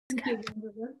Thank you,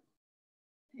 Venerable.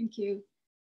 Thank you.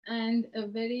 And a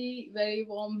very, very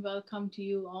warm welcome to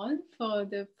you all for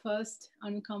the first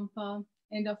Anukampa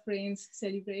End of Rains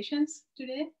celebrations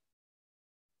today.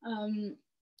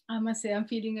 I must say I'm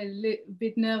feeling a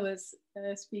bit nervous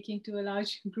speaking to a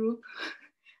large group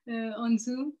on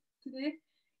Zoom today.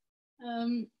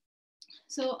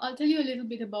 So I'll tell you a little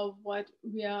bit about what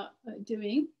we are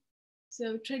doing.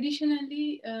 So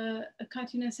traditionally, a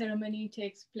Kathina ceremony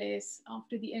takes place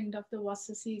after the end of the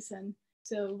vassa season.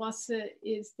 So vassa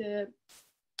is the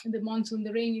monsoon,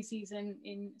 the rainy season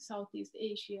in Southeast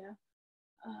Asia.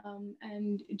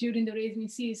 And during the rainy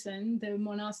season, the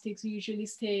monastics usually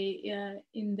stay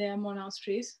in their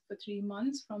monasteries for 3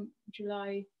 months from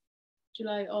July,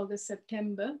 August,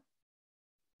 September.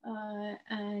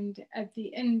 And at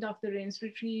the end of the rains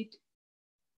retreat,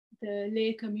 the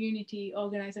lay community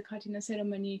organize a Kathina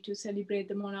ceremony to celebrate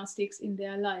the monastics in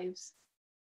their lives.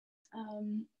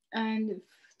 And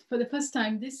for the first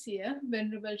time this year,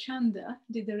 Venerable Chanda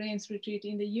did the rains retreat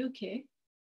in the UK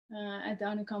at the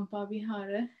Anukampa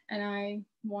Vihara, and I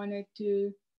wanted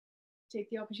to take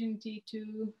the opportunity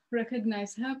to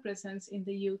recognize her presence in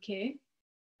the UK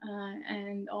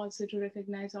and also to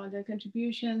recognize all the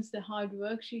contributions, the hard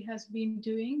work she has been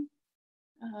doing,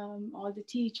 all the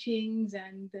teachings,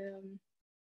 and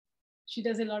she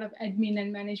does a lot of admin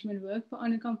and management work for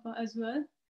Anukampa as well.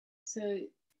 So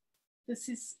this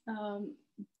is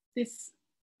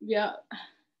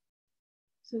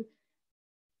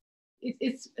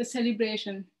it's a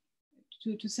celebration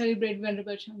to celebrate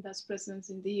Venerable Chanda's presence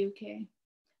in the UK.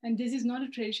 And this is not a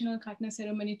traditional Kathina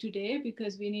ceremony today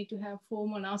because we need to have 4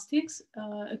 monastics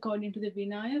according to the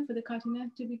Vinaya for the Kathina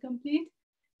to be complete.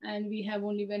 And we have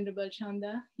only Venerable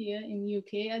Chanda here in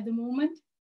UK at the moment.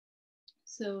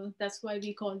 So that's why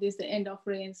we call this the End of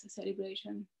Rains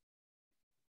celebration.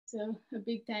 So a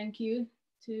big thank you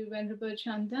to Venerable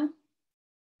Chanda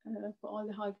for all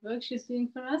the hard work she's doing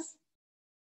for us.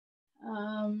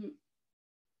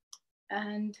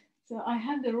 And so I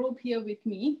have the robe here with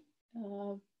me.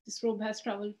 This robe has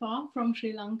traveled far from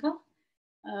Sri Lanka.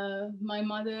 My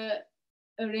mother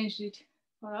arranged it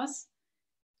for us.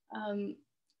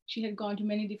 She had gone to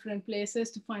many different places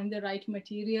to find the right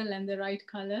material and the right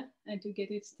color and to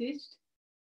get it stitched.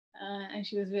 And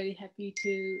she was very happy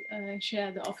to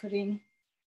share the offering.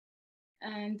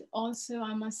 And also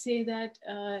I must say that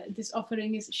this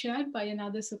offering is shared by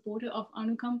another supporter of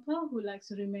Anukampa who likes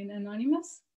to remain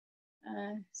anonymous.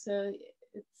 So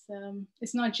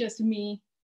it's not just me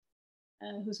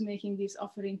who's making this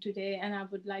offering today, and I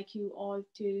would like you all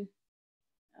to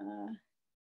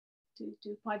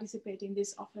participate in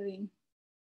this offering.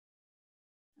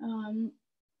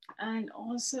 And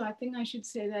also, I think I should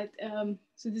say that,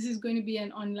 so this is going to be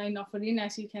an online offering.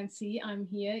 As you can see, I'm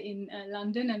here in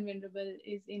London and Venerable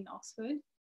is in Oxford.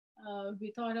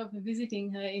 We thought of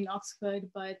visiting her in Oxford,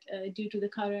 but due to the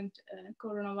current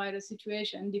coronavirus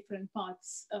situation, different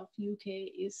parts of UK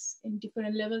is in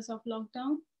different levels of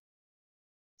lockdown.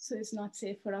 So it's not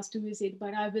safe for us to visit,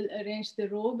 but I will arrange the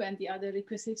robe and the other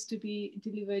requisites to be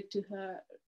delivered to her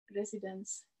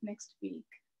residence next week.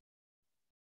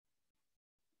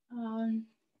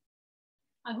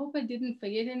 I hope I didn't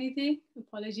forget anything.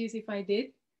 Apologies if I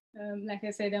did. Like I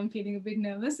said, I'm feeling a bit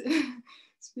nervous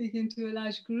speaking to a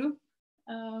large group.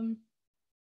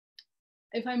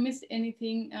 If I missed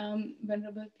anything,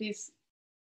 Venerable, please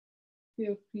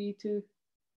feel free to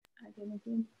add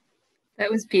anything. That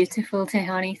was beautiful,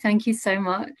 Tehani. Thank you so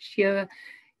much. You're,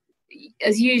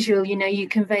 as usual, you know, you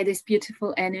convey this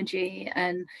beautiful energy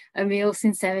and a real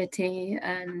sincerity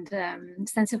and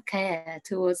sense of care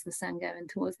towards the Sangha and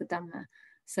towards the Dhamma.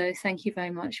 So thank you very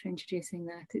much for introducing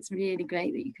that. It's really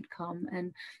great that you could come,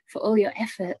 and for all your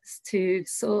efforts to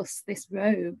source this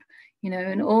robe, you know,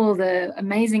 and all the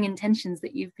amazing intentions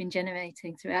that you've been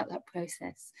generating throughout that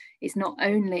process. It's not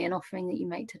only an offering that you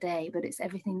make today, but it's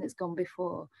everything that's gone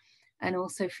before. And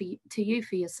also to you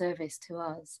for your service to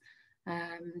us.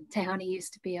 Tehani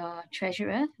used to be our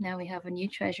treasurer. Now we have a new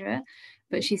treasurer,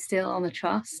 but she's still on the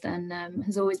trust and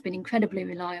has always been incredibly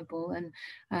reliable and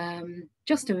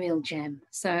just a real gem.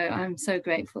 So I'm so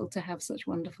grateful to have such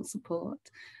wonderful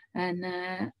support. And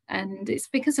it's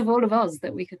because of all of us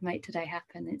that we could make today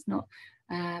happen. It's not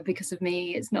because of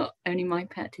me. It's not only my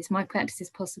practice. My practice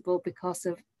is possible because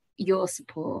of your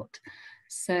support.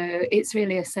 So it's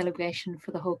really a celebration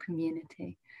for the whole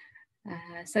community.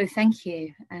 So thank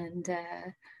you. And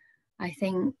I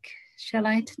think, shall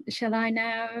I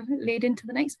now lead into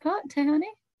the next part,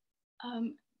 Tehani?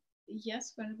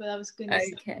 Yes, but I was going to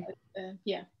say,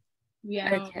 yeah, we are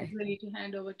now ready to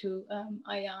hand over to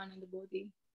Ayya Anandabodhi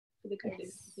for the credit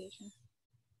presentation.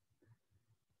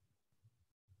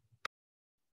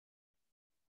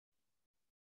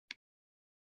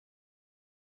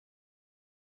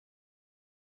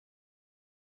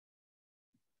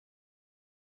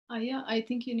 Ayya, I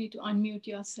think you need to unmute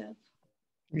yourself.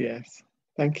 Yes,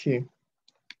 thank you.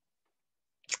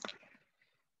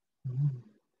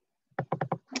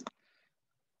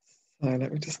 So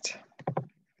let me just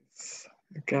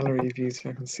a gallery view so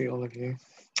I can see all of you.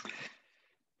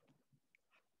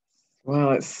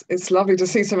 Well, it's lovely to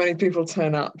see so many people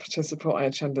turn up to support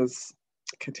Ayya Chanda's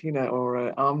Kathina,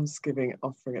 or almsgiving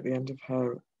offering at the end of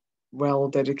her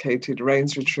well-dedicated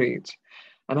rains retreat.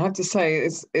 And I have to say,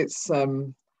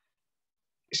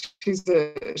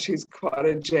 she's quite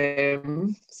a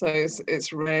gem. So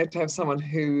it's rare to have someone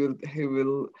who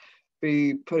will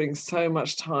be putting so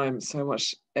much time, so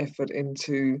much effort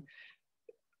into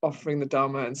offering the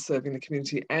Dhamma and serving the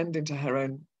community and into her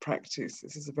own practice.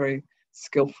 This is a very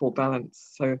skillful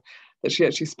balance. So that she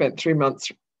actually spent 3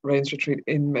 months rains retreat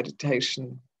in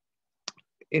meditation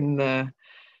in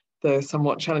the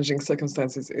somewhat challenging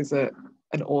circumstances is an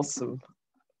awesome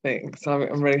thing. So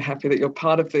I'm really happy that you're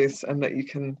part of this and that you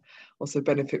can also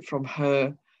benefit from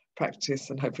her practice,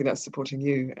 and hopefully that's supporting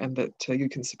you and that you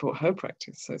can support her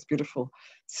practice. So it's beautiful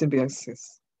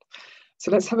symbiosis. So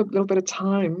let's have a little bit of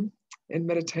time in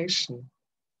meditation.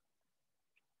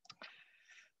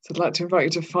 So I'd like to invite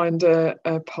you to find a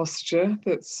posture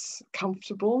that's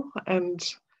comfortable and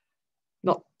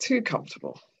not too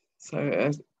comfortable.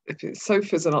 So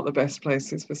sofas are not the best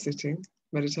places for sitting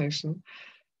meditation.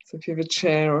 So if you have a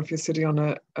chair or if you're sitting on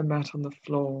a mat on the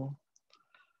floor,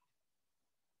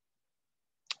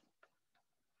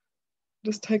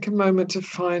 just take a moment to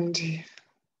find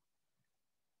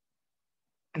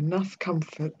enough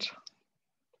comfort.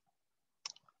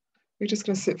 We're just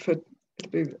going to sit for,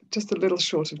 it'll be just a little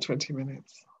short of 20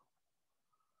 minutes.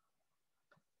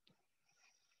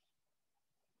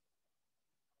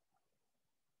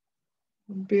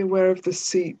 And be aware of the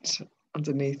seat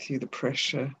underneath you, the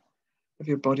pressure of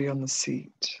your body on the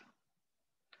seat.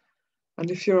 And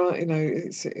if you're,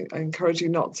 I encourage you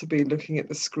not to be looking at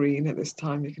the screen at this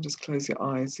time. You can just close your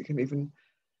eyes. You can even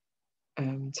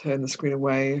turn the screen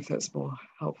away if that's more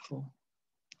helpful.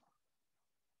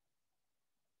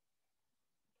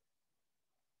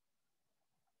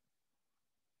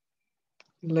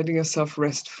 And letting yourself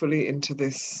rest fully into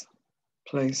this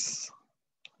place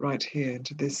right here,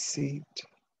 into this seat.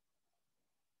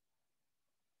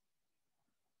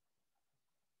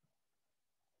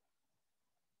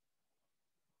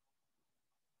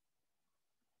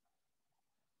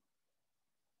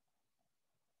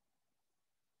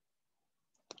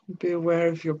 Be aware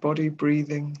of your body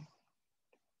breathing.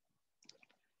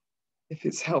 If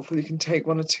it's helpful, you can take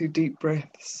 1 or 2 deep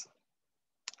breaths.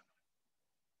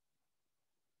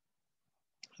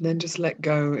 And then just let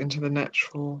go into the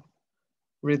natural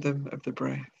rhythm of the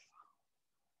breath.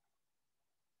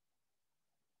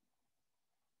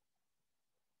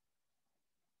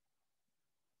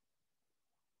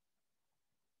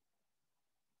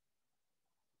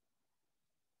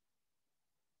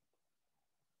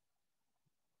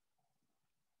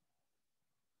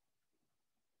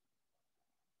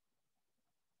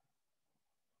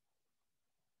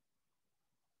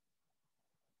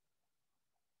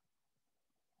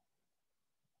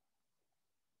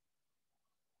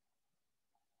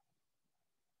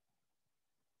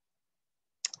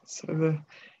 So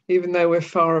even though we're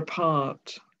far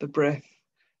apart, the breath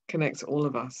connects all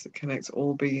of us. It connects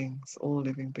all beings, all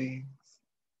living beings.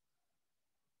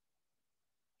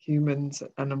 Humans,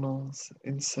 animals,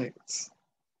 insects,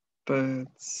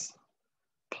 birds,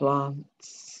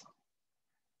 plants.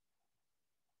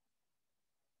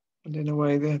 And in a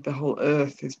way, the whole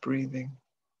earth is breathing.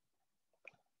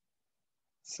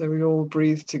 So we all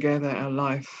breathe together. Our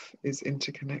life is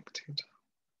interconnected.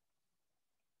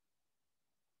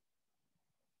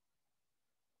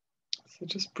 So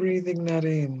just breathing that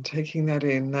in, taking that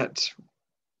in, that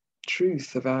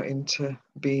truth of our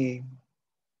interbeing.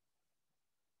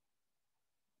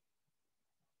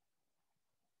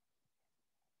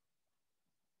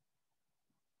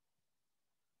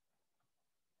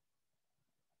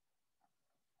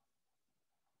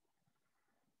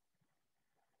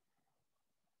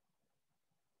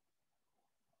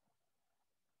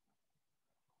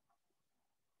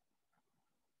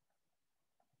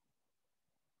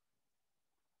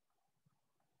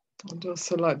 I'd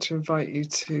also like to invite you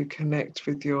to connect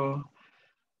with your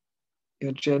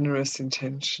generous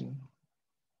intention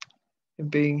in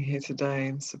being here today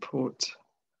in support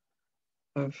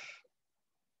of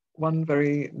one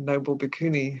very noble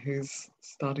bhikkhuni who's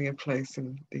starting a place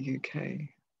in the UK.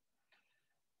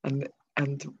 And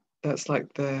that's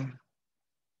like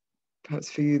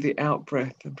perhaps for you, the out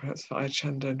breath, and perhaps for Ayya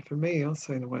Chanda and for me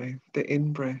also in a way, the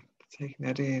in breath, taking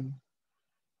that in.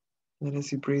 And then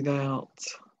as you breathe out,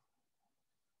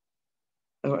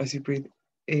 or as you breathe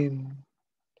in,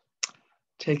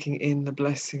 taking in the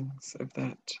blessings of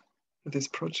that, of this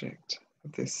project,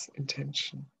 of this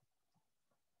intention.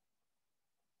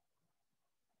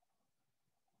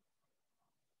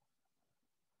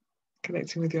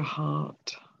 Connecting with your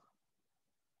heart,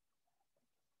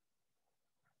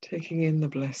 taking in the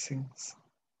blessings.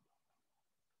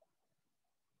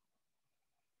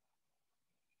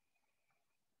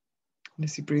 And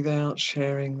as you breathe out,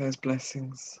 sharing those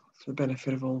blessings for the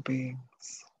benefit of all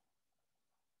beings.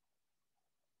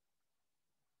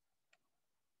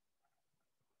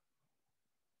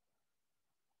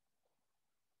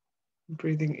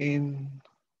 Breathing in,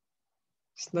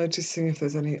 just noticing if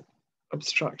there's any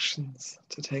obstructions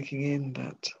to taking in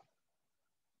that,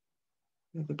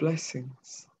 the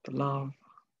blessings, the love,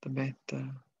 the metta,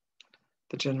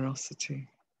 the generosity.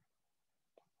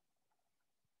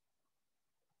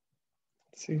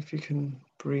 See if you can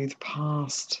breathe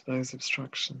past those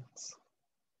obstructions.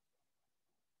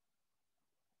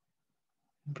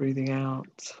 Breathing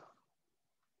out,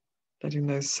 letting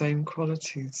those same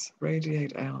qualities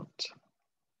radiate out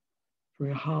from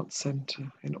your heart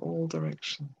center in all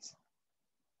directions.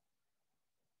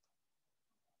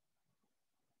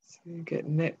 So you get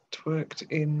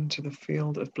networked into the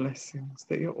field of blessings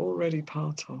that you're already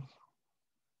part of,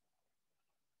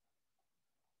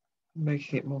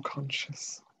 making it more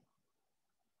conscious.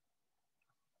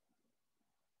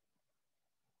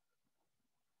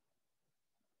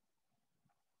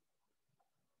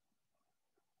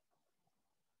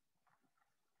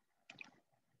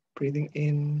 Breathing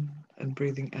in and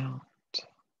breathing out.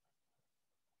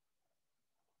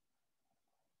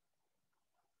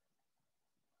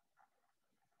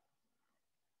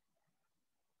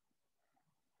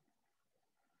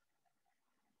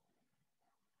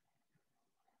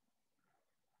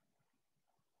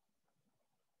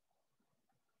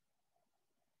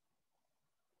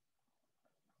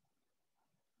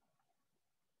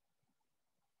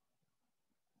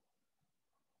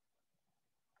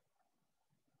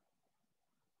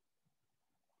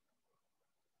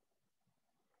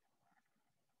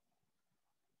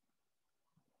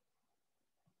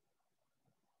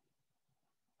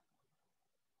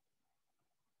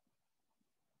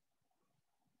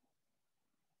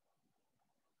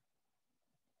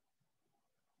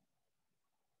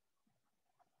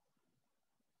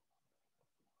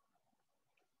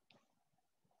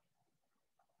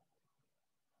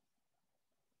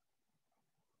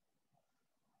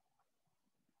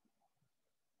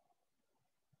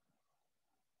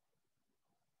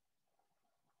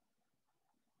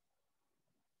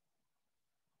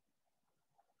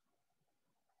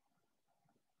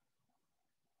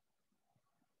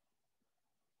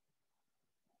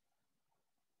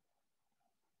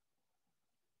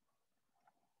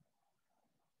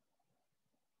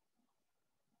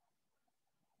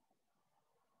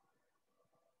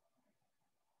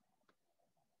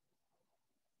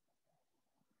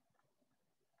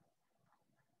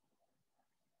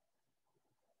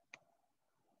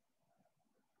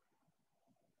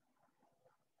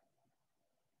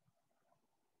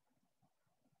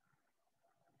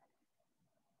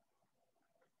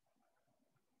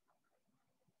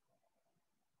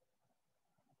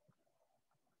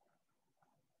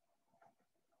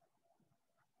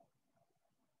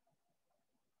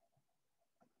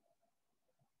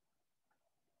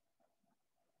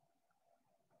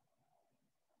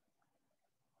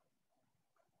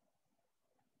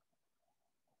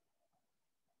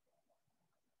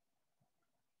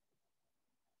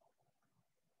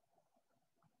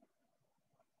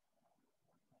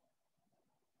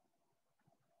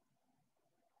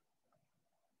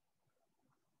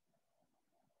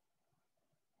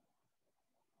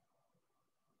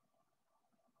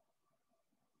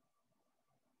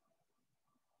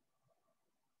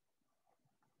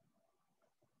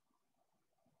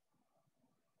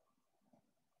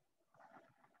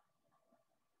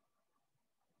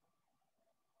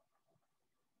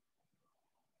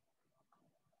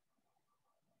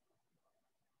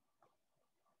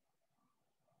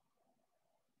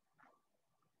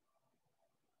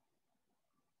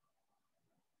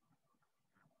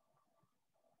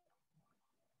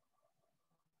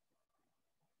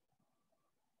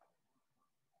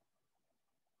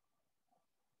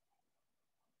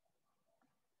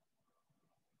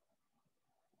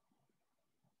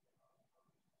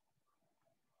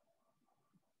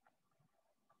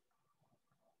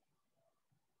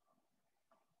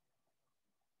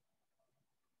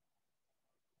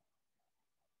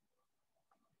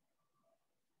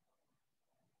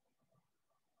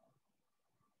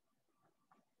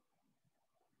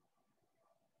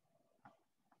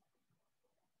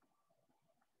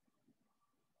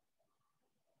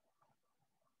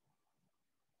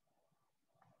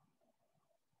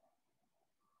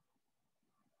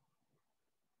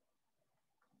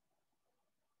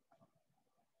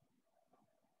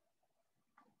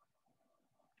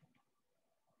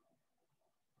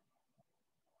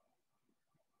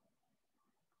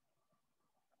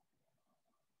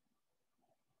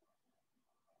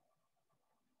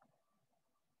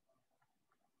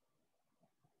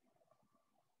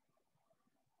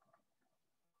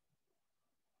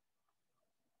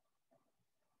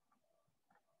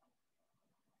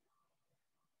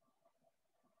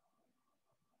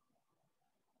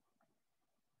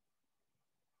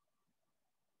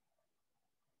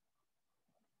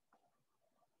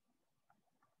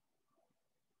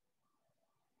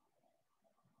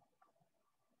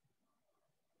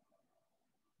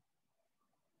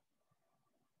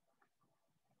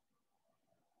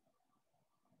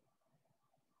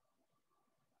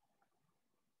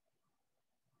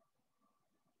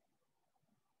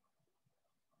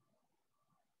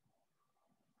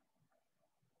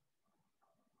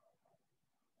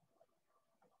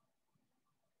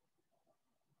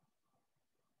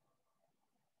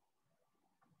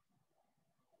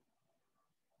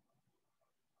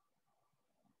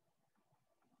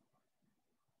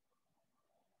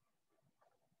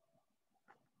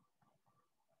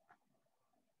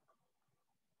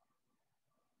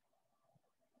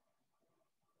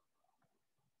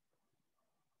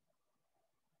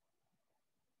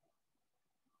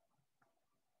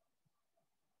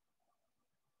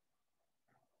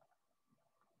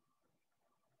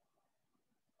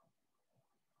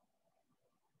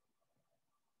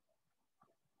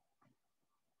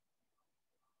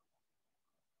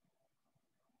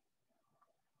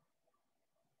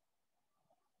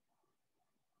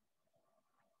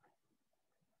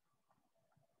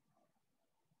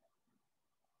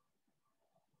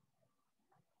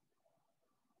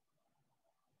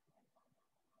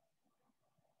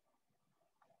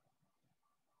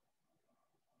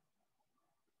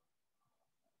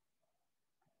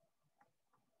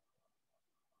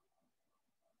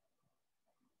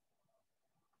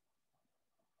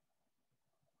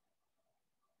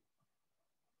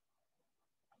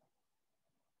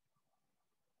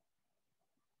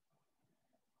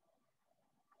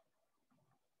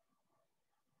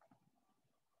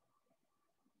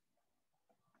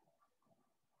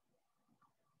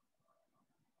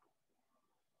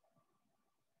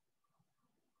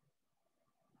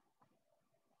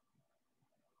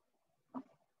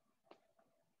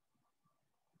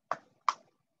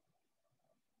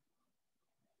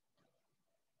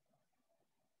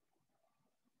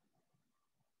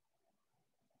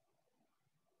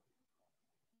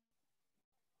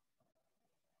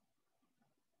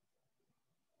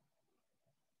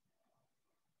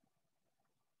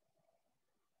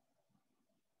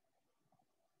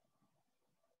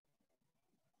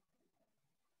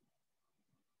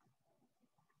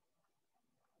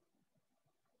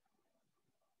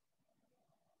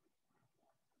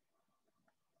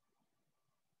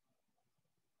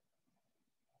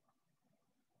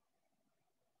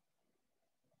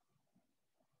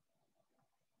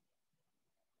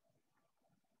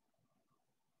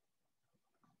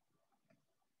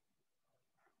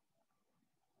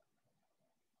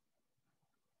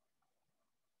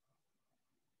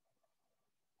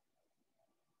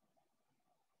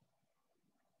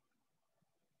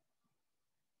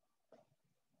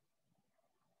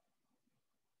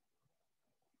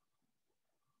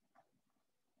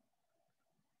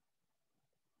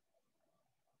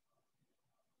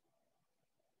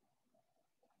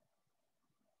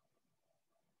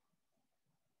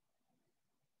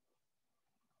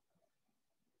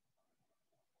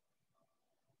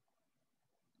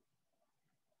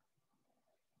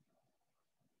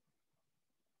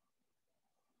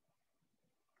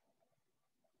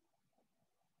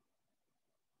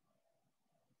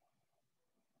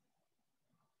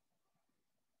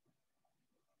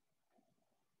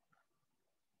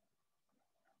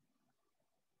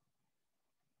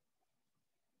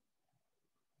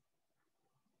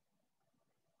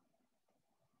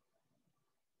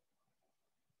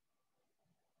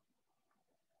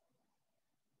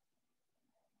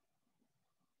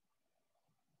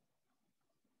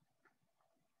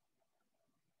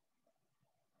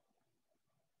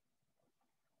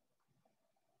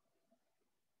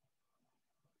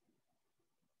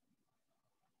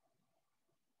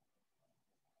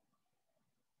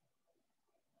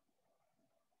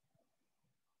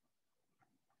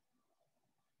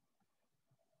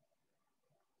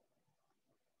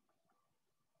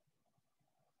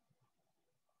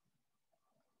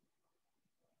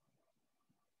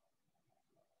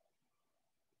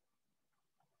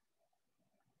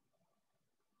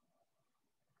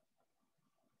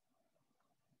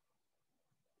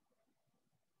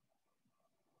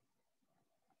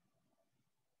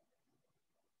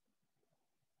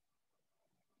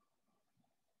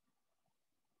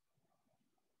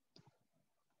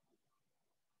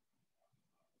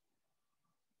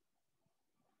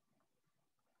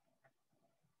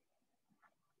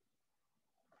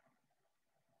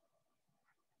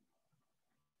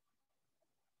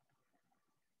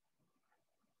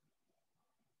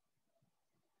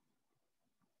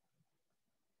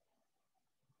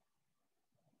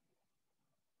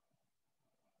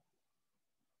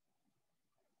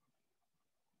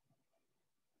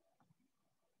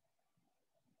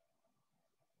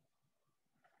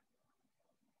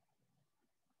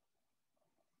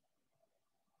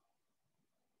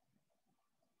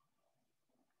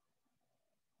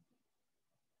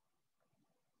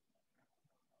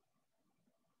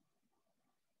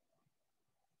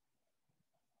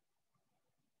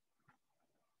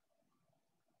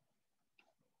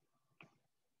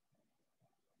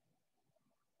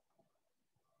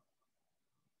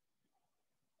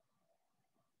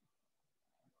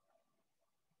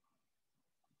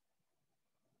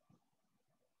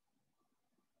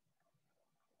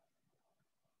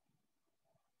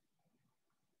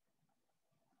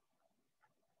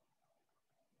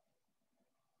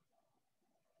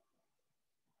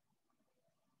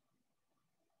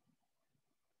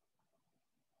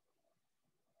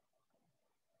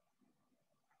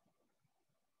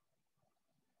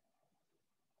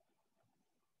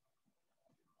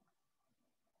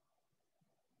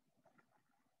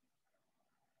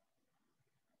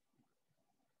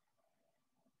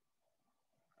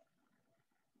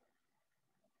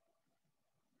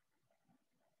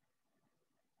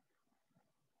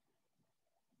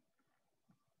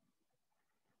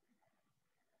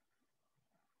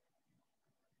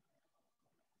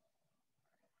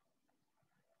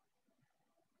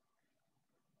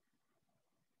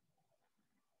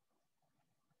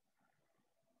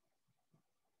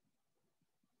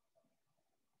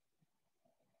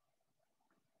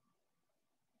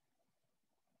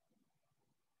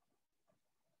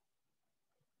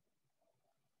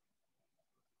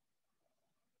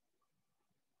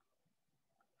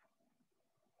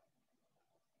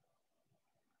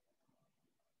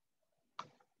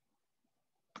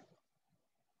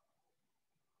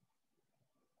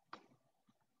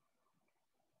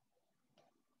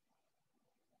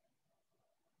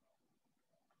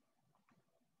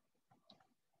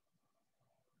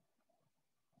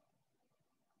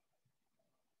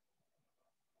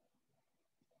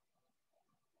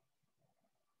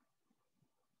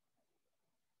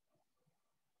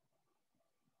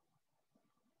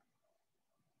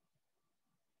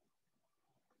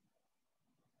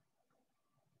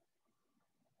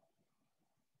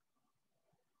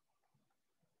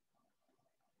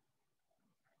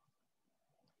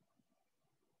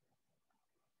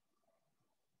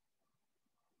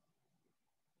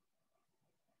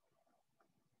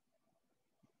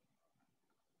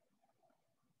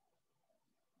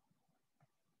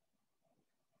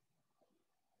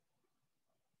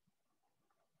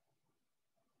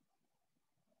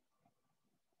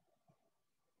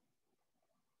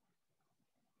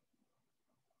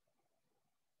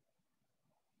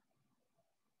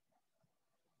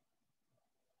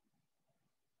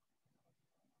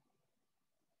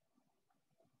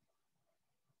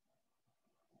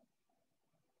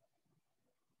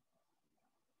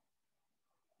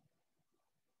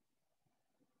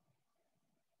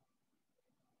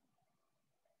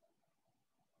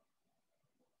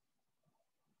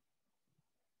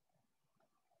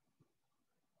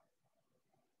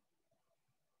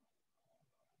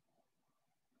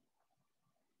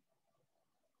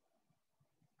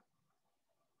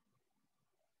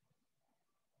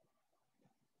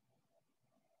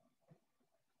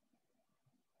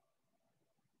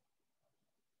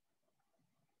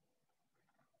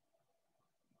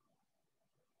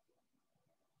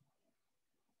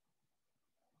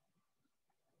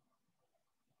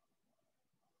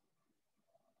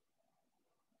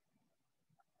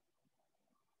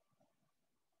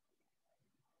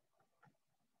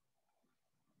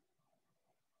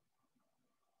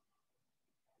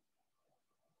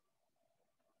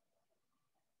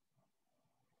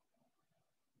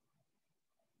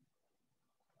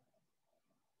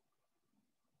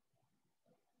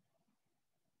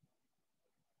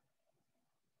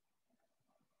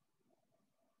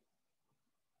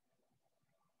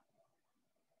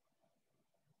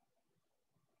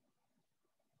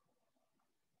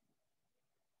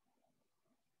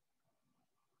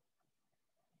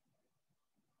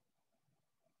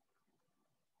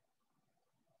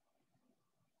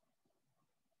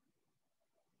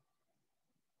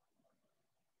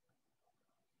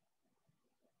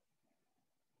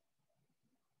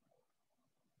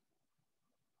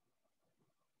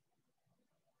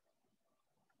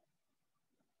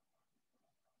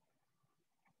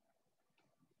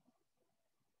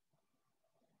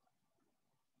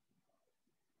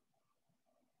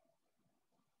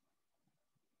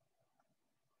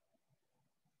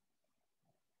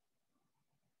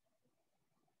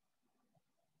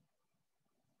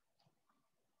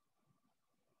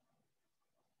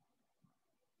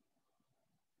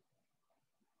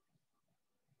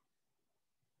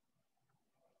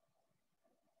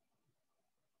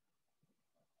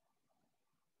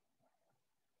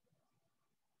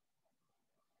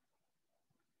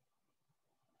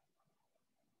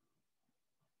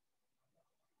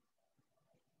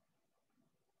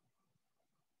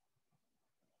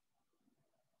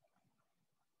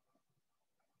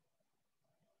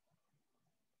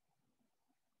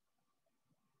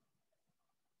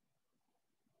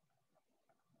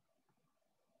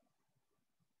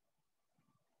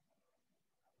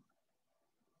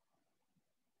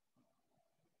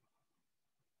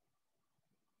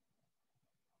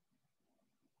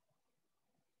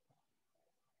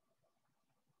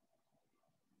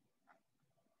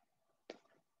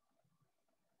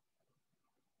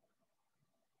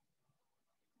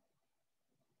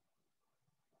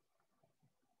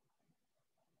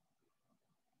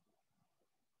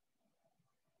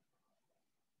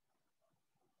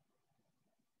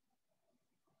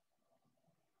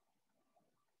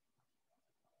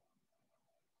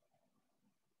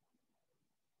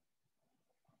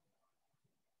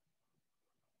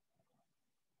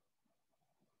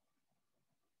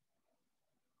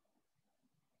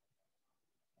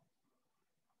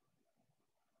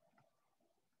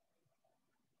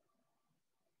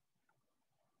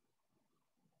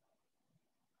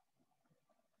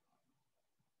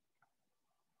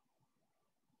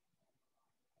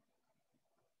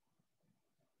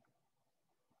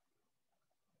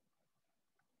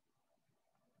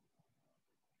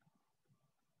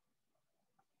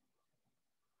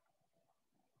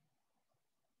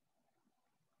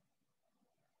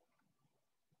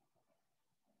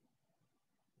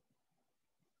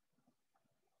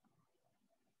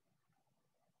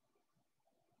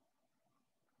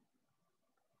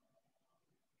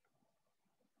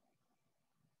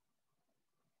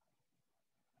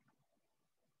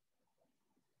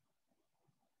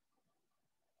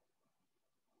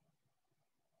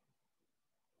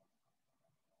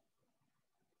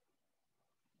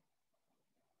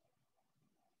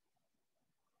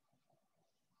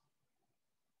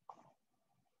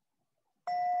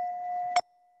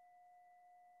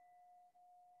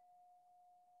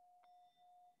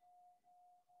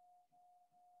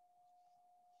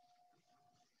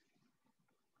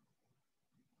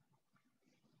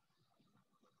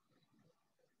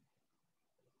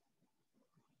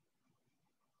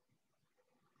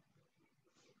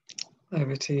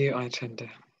 Over to you, Ayya Chanda.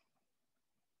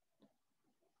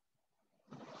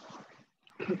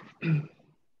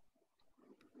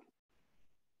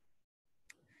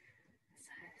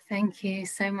 Thank you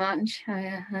so much,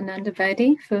 Ayya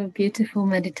Anandabodhi, for a beautiful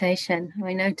meditation.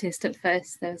 I noticed at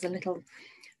first there was a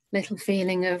little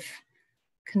feeling of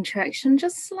contraction,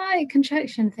 just slight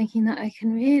contraction, thinking that I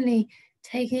can really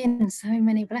take in so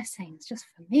many blessings just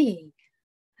for me.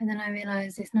 And then I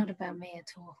realized it's not about me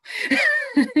at all.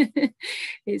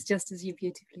 It's just as you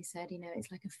beautifully said, you know,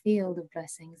 it's like a field of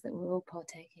blessings that we're all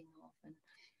partaking of. And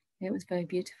it was very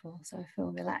beautiful. So I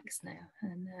feel relaxed now.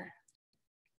 And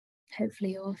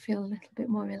hopefully you'll feel a little bit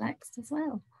more relaxed as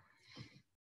well.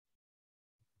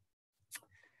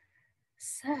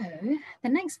 So the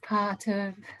next part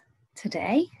of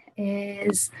today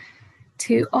is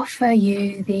to offer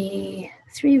you the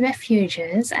 3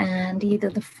 refuges and either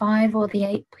the 5 or the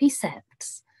 8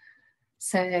 precepts.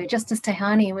 So just as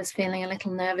Tehani was feeling a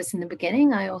little nervous in the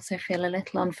beginning, I also feel a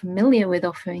little unfamiliar with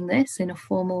offering this in a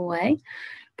formal way.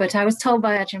 But I was told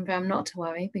by Ajahn Brahm not to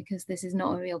worry, because this is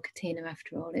not a real Kathina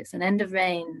after all. It's an end of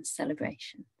reign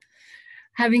celebration.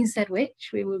 Having said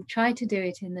which, we will try to do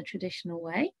it in the traditional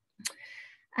way.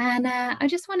 And I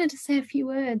just wanted to say a few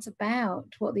words about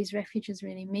what these refuges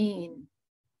really mean.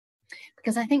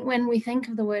 Because I think when we think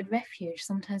of the word refuge,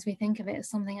 sometimes we think of it as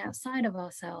something outside of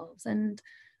ourselves. And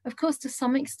of course, to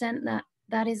some extent,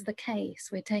 that is the case.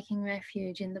 We're taking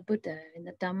refuge in the Buddha, in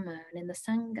the Dhamma, and in the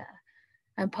Sangha.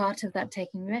 And part of that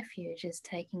taking refuge is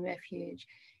taking refuge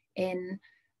in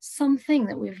something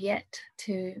that we've yet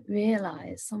to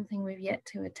realize, something we've yet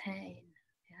to attain.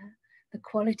 Yeah? The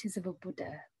qualities of a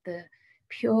Buddha, the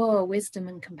pure wisdom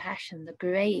and compassion, the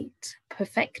great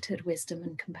perfected wisdom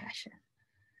and compassion,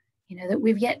 you know, that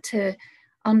we've yet to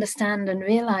understand and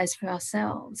realize for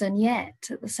ourselves. And yet,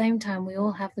 at the same time, we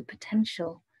all have the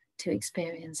potential to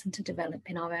experience and to develop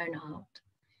in our own heart.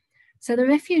 So the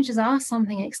refuges are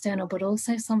something external, but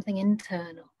also something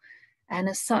internal. And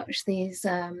as such, these,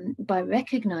 by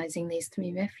recognizing these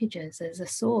 3 refuges as a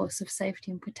source of safety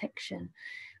and protection,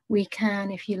 we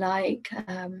can, if you like,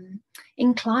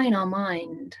 incline our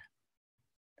mind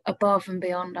above and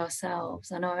beyond ourselves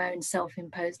and our own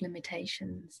self-imposed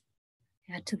limitations,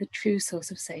 to the true source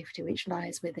of safety which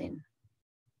lies within.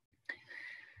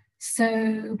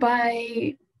 So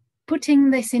by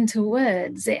putting this into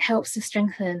words, it helps to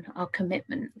strengthen our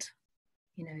commitment,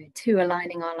 you know, to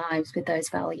aligning our lives with those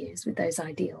values, with those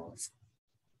ideals.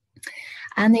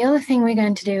 And the other thing we're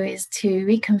going to do is to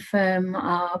reconfirm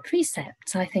our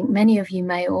precepts. I think many of you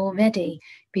may already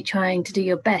be trying to do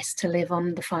your best to live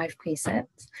on the 5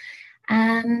 precepts.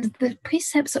 And the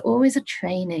precepts are always a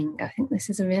training. I think this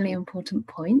is a really important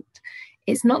point.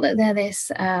 It's not that they're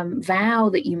this vow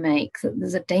that you make, that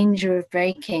there's a danger of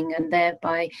breaking and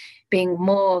thereby being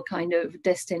more kind of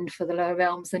destined for the lower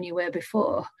realms than you were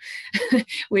before.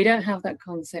 We don't have that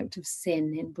concept of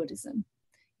sin in Buddhism.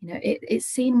 You know, it's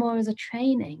seen more as a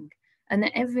training, and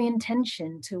that every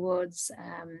intention towards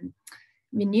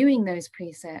renewing those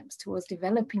precepts, towards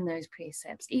developing those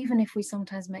precepts, even if we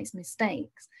sometimes make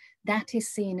mistakes, that is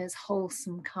seen as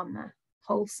wholesome karma,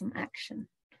 wholesome action.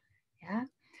 Yeah.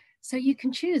 So you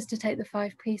can choose to take the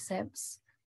 5 precepts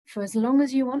for as long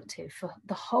as you want to, for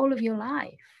the whole of your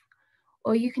life.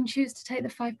 Or you can choose to take the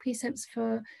 5 precepts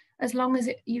for as long as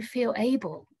you feel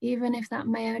able, even if that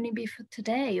may only be for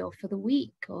today or for the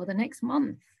week or the next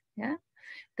month. Yeah.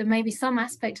 There may be some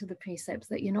aspect of the precepts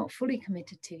that you're not fully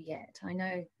committed to yet. I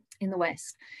know in the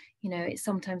West, you know, it's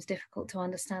sometimes difficult to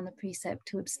understand the precept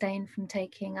to abstain from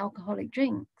taking alcoholic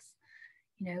drinks.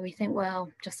 You know, we think,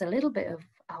 well, just a little bit of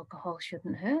alcohol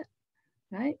shouldn't hurt,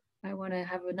 right? I want to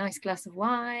have a nice glass of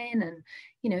wine, and,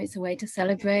 you know, it's a way to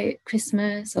celebrate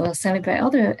Christmas or celebrate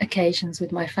other occasions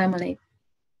with my family.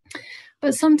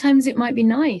 But sometimes it might be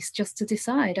nice just to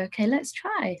decide, okay, let's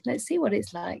see what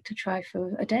it's like to try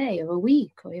for a day or a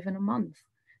week or even a month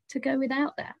to go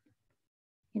without that,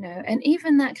 you know. And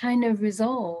even that kind of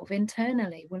resolve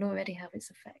internally will already have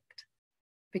its effect,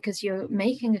 because you're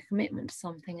making a commitment to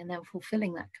something and then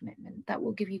fulfilling that commitment. That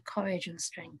will give you courage and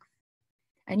strength.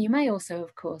 And you may also,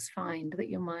 of course, find that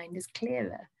your mind is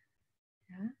clearer,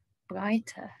 yeah,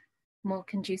 brighter, more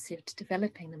conducive to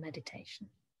developing the meditation.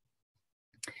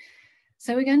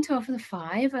 So we're going to offer the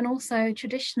 5, and also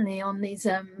traditionally on these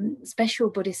special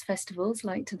Buddhist festivals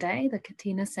like today, the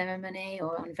Kathina ceremony,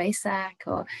 or on Vesak,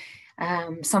 or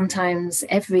sometimes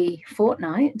every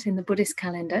fortnight in the Buddhist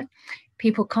calendar,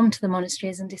 people come to the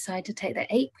monasteries and decide to take their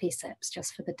 8 precepts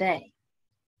just for the day.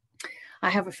 I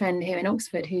have a friend here in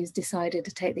Oxford who's decided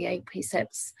to take the 8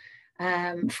 precepts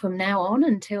from now on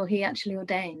until he actually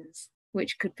ordains.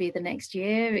 which could be the next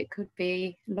year, it could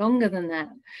be longer than that.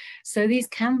 So these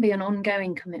can be an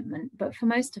ongoing commitment, but for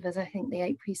most of us, I think the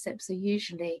 8 precepts are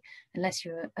usually, unless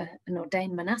you're an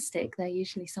ordained monastic, they're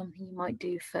usually something you might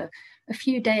do for a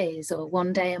few days or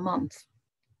one day a month.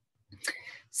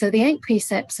 So the 8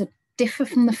 precepts differ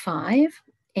from the 5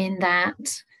 in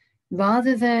that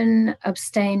rather than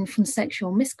abstain from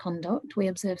sexual misconduct, we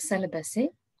observe celibacy.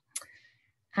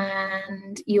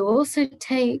 And you also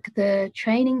take the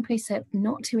training precept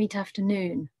not to eat after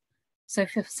noon. So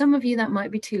for some of you, that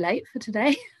might be too late for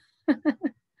today.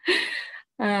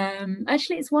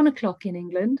 Actually, it's 1 o'clock in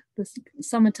England. The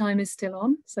summertime is still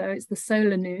on, so it's the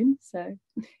solar noon. So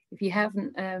if you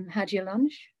haven't had your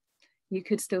lunch, you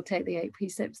could still take the 8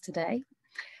 precepts today.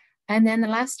 And then the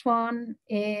last one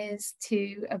is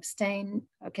to abstain.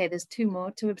 Okay, there's 2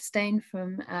 more. To abstain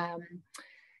from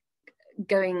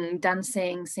going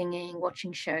dancing, singing,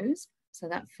 watching shows. So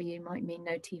that for you might mean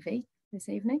no TV this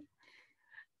evening.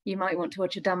 You might want to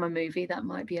watch a Dhamma movie, that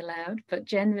might be allowed, but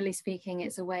generally speaking,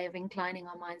 it's a way of inclining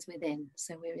our minds within.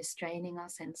 So we're restraining our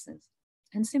senses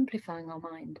and simplifying our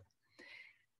mind.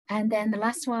 And then the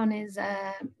last one is,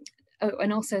 oh,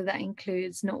 and also that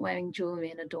includes not wearing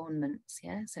jewelry and adornments,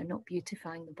 yeah? So not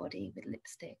beautifying the body with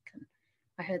lipstick. And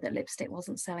I heard that lipstick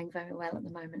wasn't selling very well at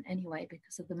the moment anyway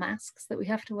because of the masks that we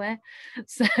have to wear.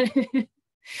 So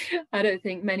I don't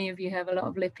think many of you have a lot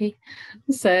of lippy.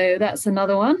 So that's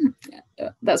another one.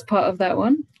 That's part of that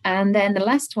one. And then the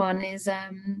last one is,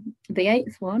 the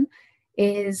 8th one,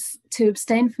 is to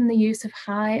abstain from the use of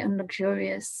high and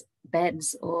luxurious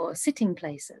beds or sitting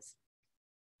places.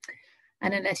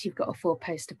 And unless you've got a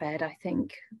 4-poster bed, I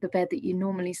think the bed that you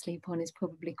normally sleep on is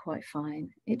probably quite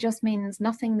fine. It just means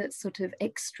nothing that's sort of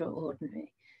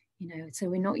extraordinary, you know, so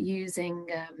we're not using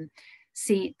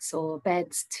seats or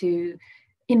beds to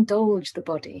indulge the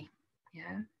body,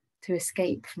 yeah, to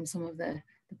escape from some of the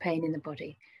pain in the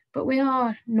body. But we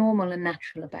are normal and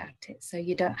natural about it, so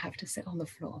you don't have to sit on the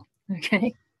floor,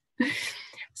 okay?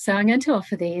 So I'm going to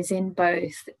offer these in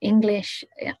both English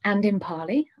and in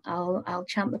Pali. I'll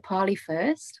chant the Pali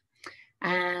first.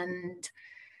 And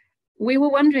we were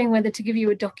wondering whether to give you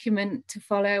a document to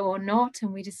follow or not.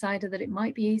 And we decided that it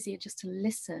might be easier just to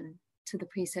listen to the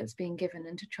precepts being given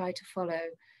and to try to follow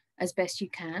as best you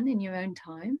can in your own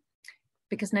time,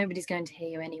 because nobody's going to hear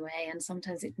you anyway. And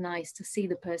sometimes it's nice to see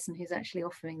the person who's actually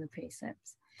offering the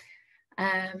precepts.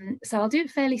 So I'll do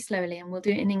it fairly slowly, and we'll do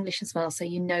it in English as well, so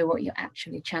you know what you're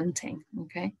actually chanting,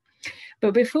 okay?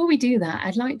 But before we do that,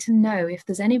 I'd like to know if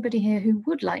there's anybody here who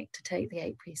would like to take the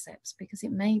 8 precepts, because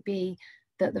it may be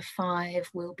that the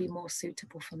 5 will be more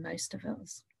suitable for most of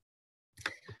us.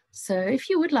 So if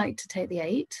you would like to take the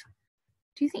 8,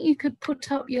 do you think you could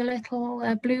put up your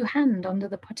little blue hand under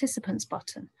the participants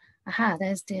button? Aha,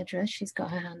 there's Deirdre, she's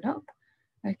got her hand up.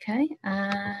 Okay,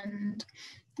 and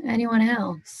anyone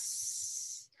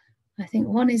else? I think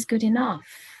 1 is good enough.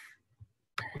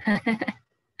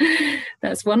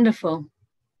 That's wonderful.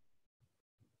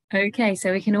 Okay,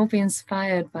 so we can all be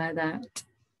inspired by that.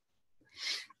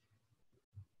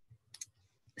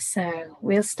 So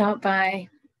we'll start by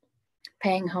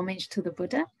paying homage to the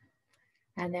Buddha,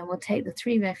 and then we'll take the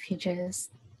 3 refuges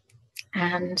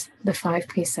and the 5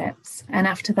 precepts. And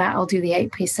after that, I'll do the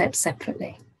 8 precepts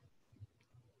separately.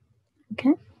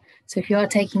 Okay, so if you are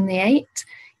taking the 8,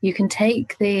 you can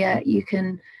take the, you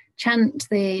can chant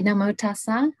the Namo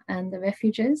Tassa and the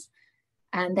refuges,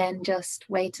 and then just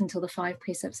wait until the 5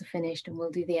 precepts are finished, and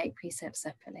we'll do the 8 precepts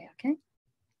separately, okay?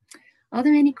 Are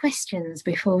there any questions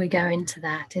before we go into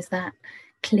that? Is that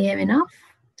clear enough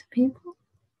to people?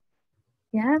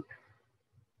 Yeah?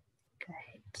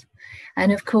 Great.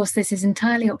 And of course, this is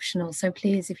entirely optional, so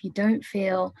please, if you don't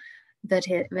feel that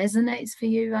it resonates for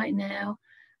you right now,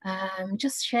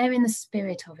 just share in the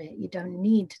spirit of it. You don't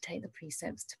need to take the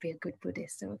precepts to be a good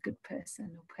Buddhist or a good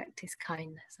person or practice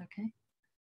kindness, okay?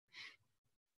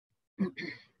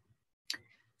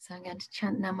 So I'm going to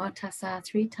chant Namo Tassa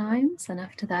 3 times, and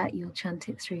after that you'll chant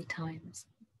it 3 times.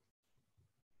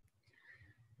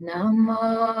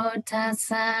 Namo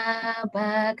Tassa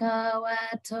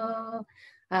Bhagavato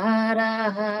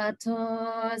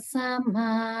Arahato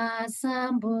Samma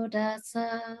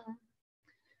Sambuddhassa.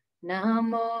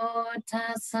 Namo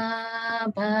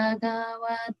Tassa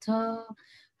Bhagavato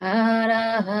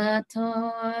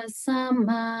Arahato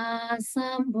Samma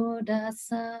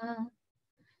Sambuddhassa.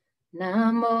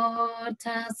 Namo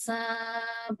Tassa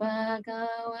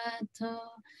Bhagavato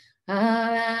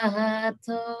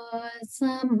Arahato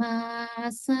Samma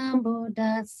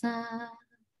Sambuddhassa.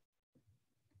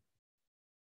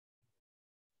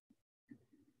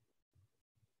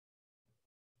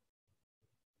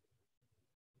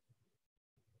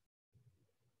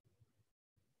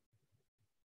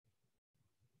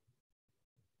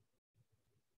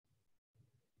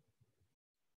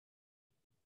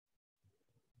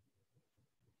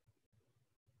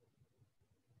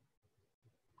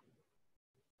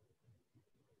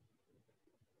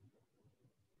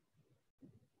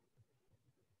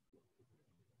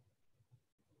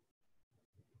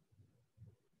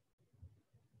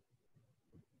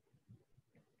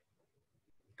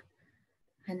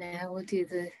 And now we'll do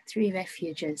the 3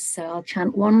 refuges. So I'll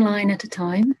chant one line at a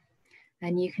time,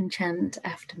 and you can chant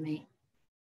after me.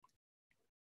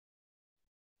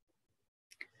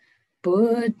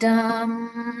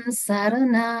 Buddham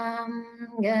saranam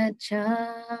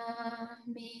gacchami.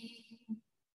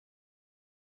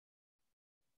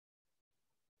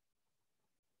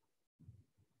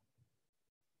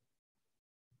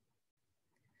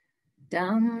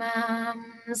 Dhammam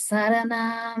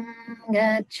saranam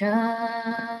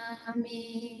gacchami.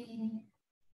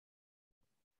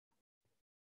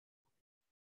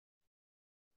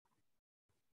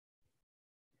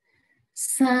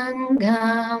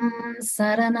 Sangham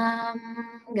saranam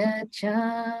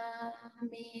gacchami.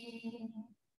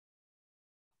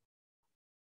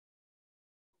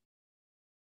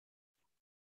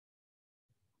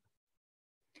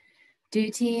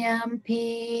 Dutiyampi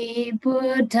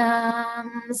buddham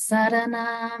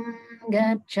saranam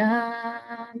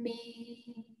gacchami.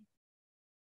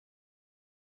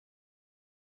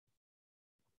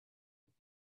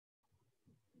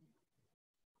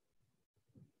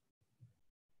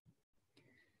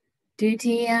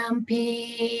 Dutiyampi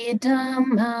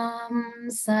dhammam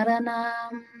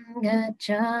saranam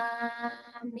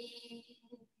gacchami.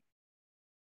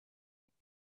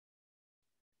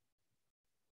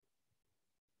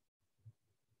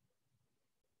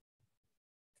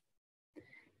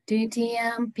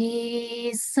 Dutiyampi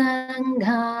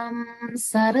sangham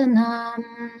saranam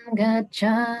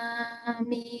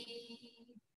gacchami.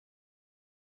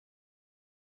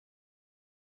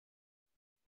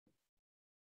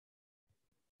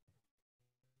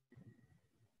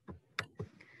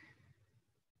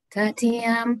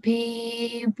 Tatiyampi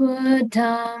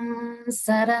buddham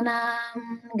saranam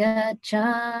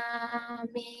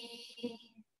gacchami.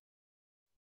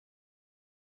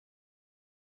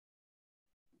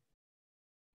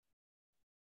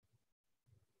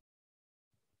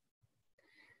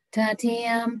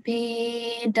 Tatiyampi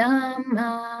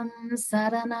dhammam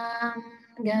saranam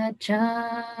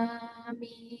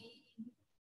gacchami.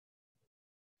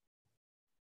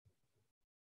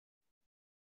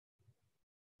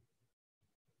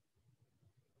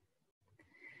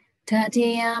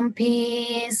 Tatiyampi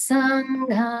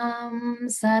sangham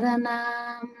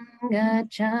saranam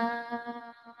gacchami.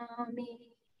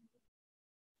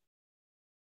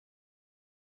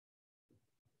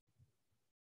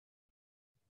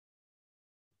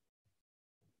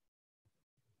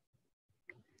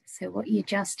 So what you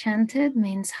just chanted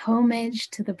means homage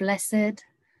to the blessed,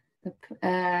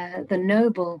 the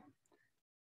noble,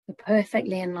 the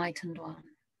perfectly enlightened one.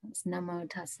 That's Namo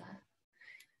Tassa.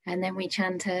 And then we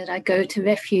chanted, I go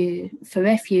to for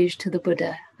refuge to the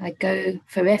Buddha. I go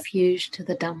for refuge to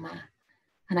the Dhamma.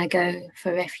 And I go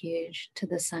for refuge to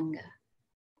the Sangha.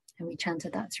 And we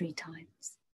chanted that 3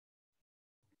 times.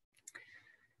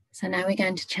 So now we're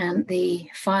going to chant the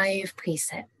 5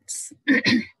 precepts.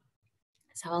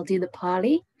 So I'll do the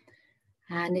Pali.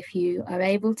 And if you are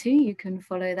able to, you can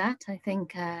follow that. I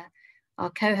think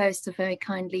our co-hosts have very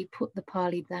kindly put the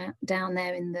Pali down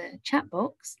there in the chat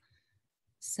box.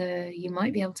 So you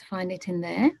might be able to find it in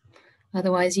there.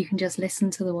 Otherwise, you can just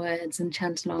listen to the words and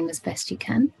chant along as best you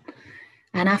can.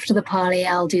 And after the Pali,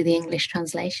 I'll do the English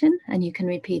translation, and you can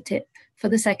repeat it for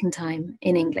the 2nd time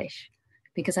in English,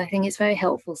 because I think it's very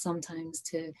helpful sometimes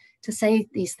to say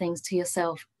these things to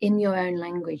yourself in your own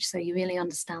language so you really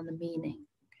understand the meaning.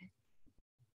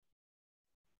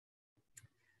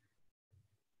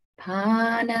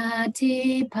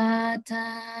 Panati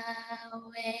pata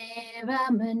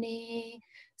veramani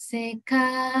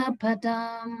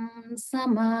Sikkhapadam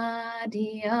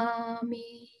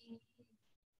samadhiyami.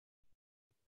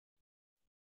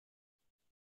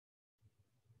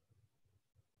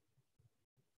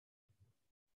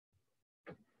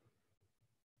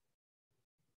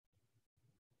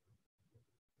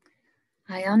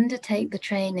 I undertake the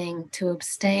training to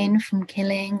abstain from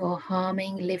killing or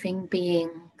harming living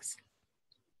beings.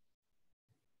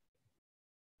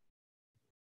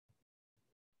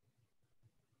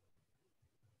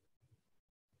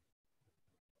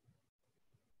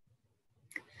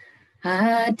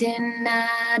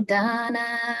 Adinna dana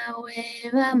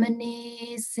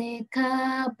veramani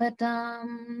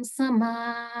sikkhapadam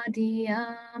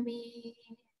samadhiyami.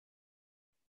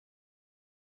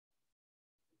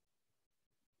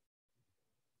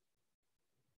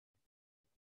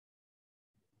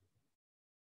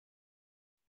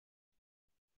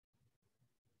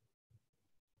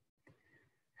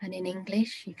 And in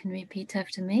English, you can repeat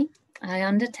after me. I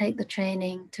undertake the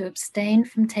training to abstain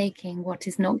from taking what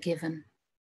is not given.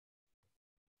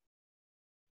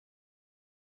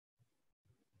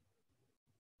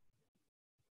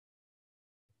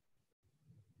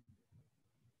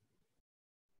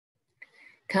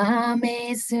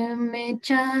 Kame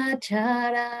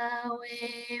sumichachara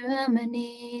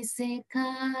veramani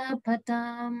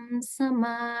sikapatam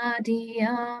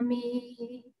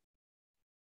samadhiyami.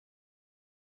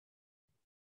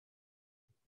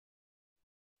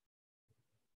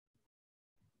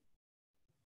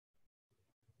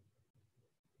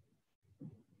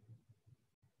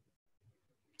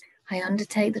 I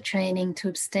undertake the training to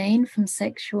abstain from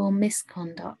sexual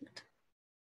misconduct.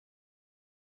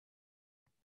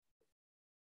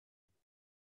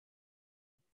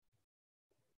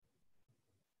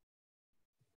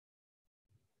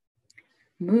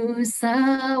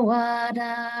 Musawada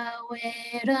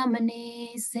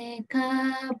veramani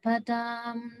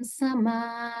sikapatam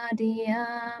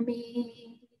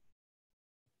samadhiyami.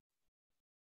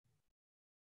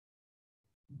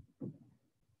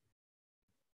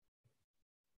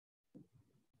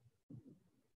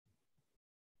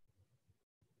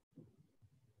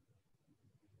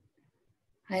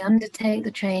 I undertake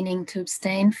the training to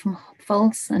abstain from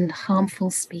false and harmful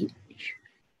speech.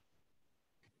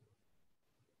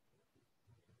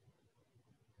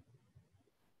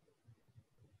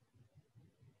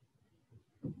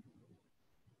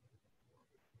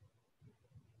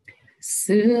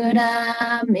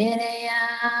 Sura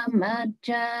Mireya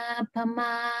Majja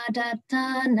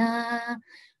Pamadatana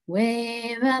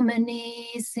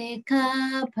Veramani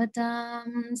Sikapatam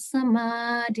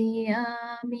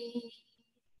Samadhiyami.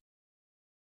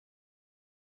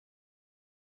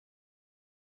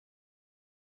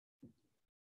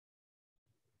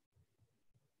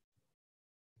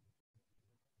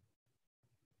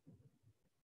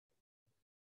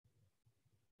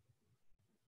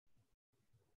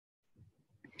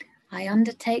 I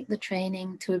undertake the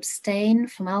training to abstain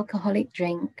from alcoholic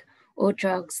drink or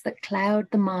drugs that cloud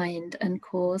the mind and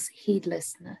cause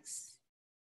heedlessness.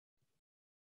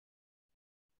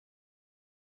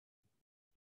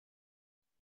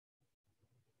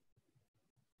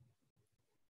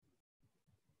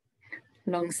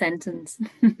 Long sentence.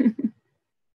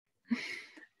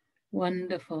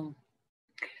 Wonderful.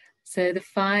 So the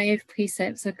 5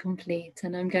 precepts are complete,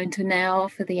 and I'm going to now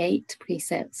offer the 8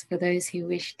 precepts for those who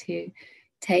wish to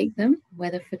take them,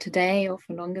 whether for today or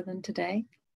for longer than today.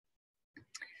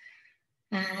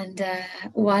 And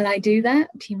while I do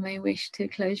that, you may wish to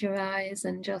close your eyes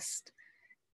and just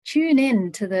tune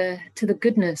in to the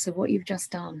goodness of what you've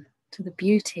just done, to the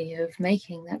beauty of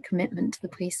making that commitment to the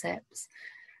precepts.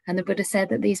 And the Buddha said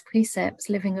that these precepts,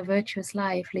 living a virtuous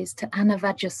life, leads to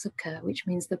anavajja sukha, which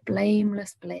means the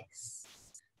blameless bliss,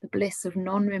 the bliss of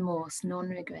non-remorse,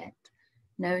 non-regret,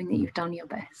 knowing that you've done your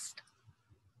best.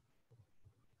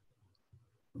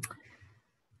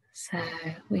 So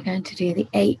we're going to do the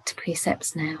 8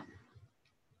 precepts now.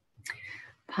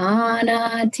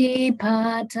 Panati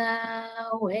pata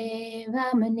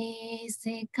veramani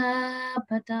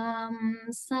sikapatam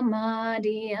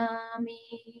samadhiyami.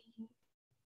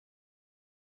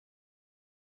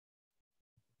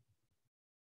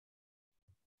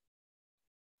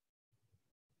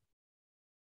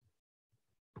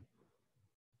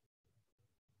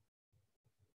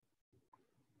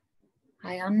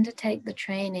 I undertake the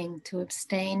training to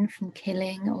abstain from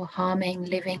killing or harming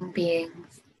living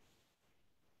beings.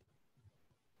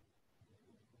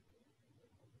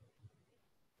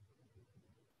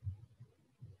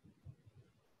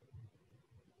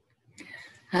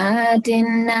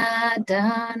 Adinna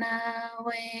dana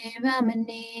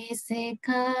veramani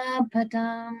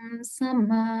sikapatam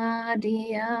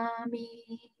samadhiyami.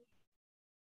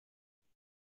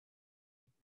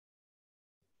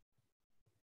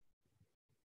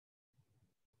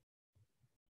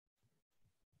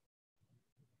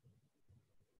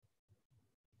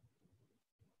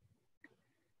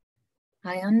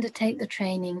 I undertake the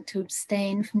training to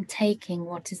abstain from taking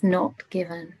what is not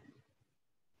given.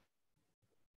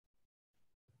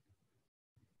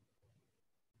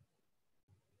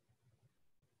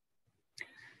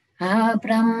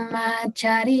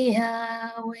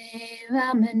 Abrahmacharya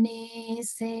veramani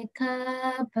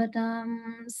sikapatam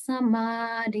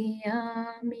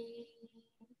samadhiyami.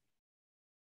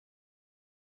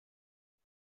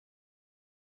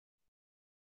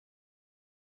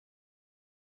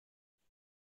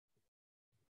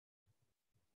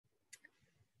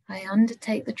 I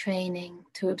undertake the training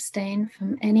to abstain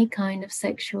from any kind of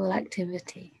sexual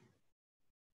activity.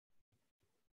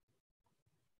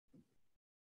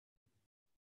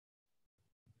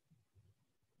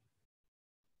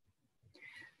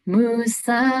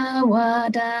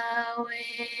 Musawada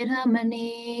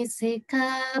veramani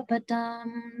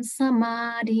sikapatam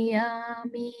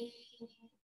samadhiyami.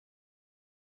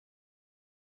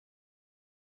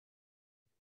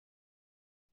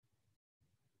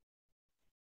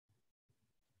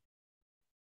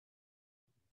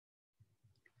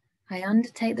 I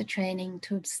undertake the training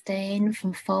to abstain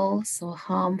from false or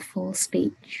harmful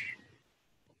speech.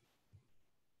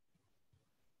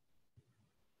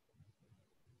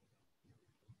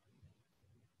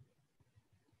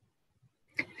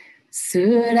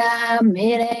 Sura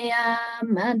Mireya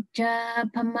Majja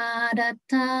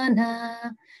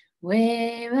Pamadatana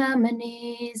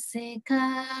Veramani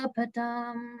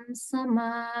Sikapatam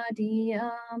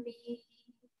Samadhiyami.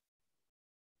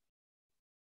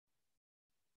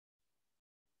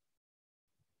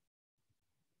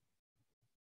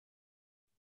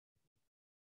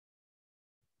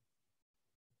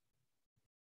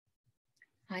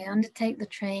 I undertake the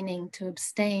training to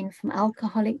abstain from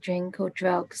alcoholic drink or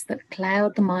drugs that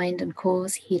cloud the mind and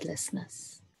cause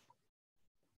heedlessness.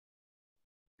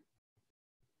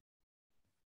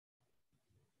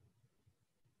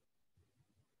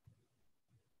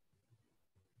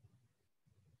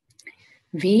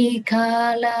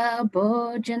 Vikala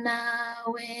Bhojana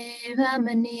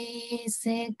Veramani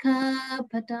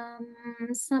Sikapatam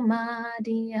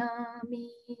Samadhiyami.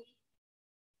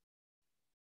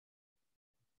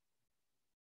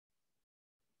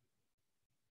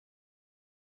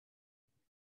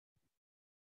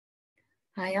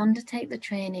 I undertake the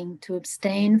training to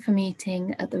abstain from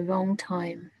eating at the wrong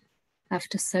time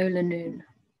after solar noon.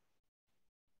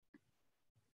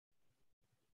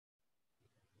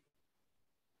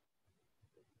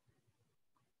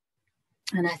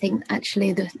 And I think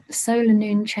actually the solar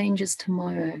noon changes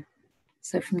tomorrow.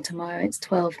 So from tomorrow it's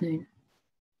 12 noon.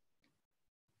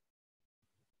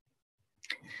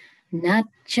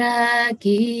 Nacha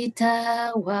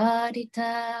Gita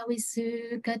Wadita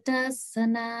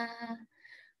Visukatasana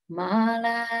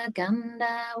Mala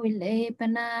Ganda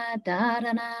Vilepana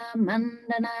Dharana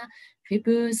Mandana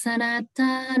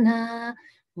Vibhusanatana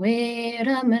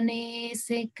Veramani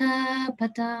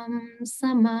Sikapatam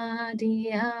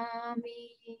Samadhiyami.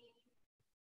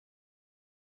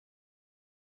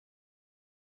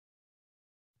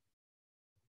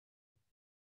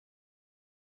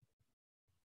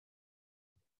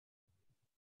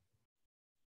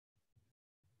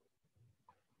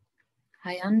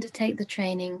 I undertake the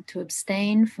training to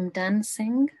abstain from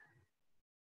dancing,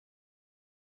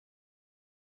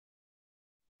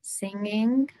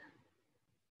 singing,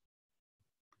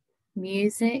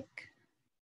 music,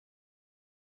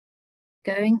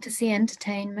 going to see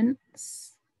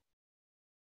entertainments,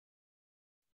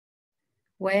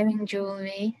 wearing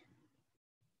jewelry,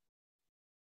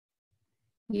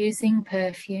 using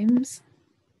perfumes,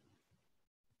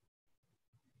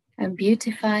 and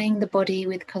beautifying the body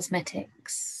with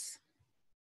cosmetics.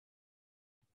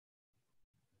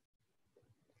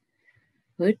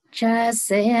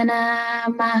 Uchasena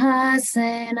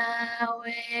Mahasena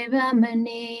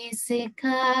Veramani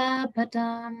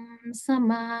Sikapatam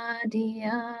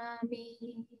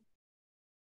Samadhiyami.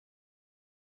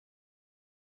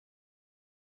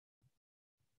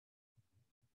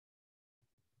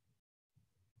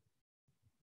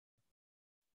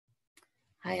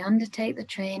 I undertake the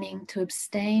training to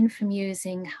abstain from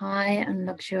using high and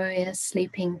luxurious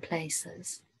sleeping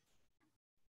places.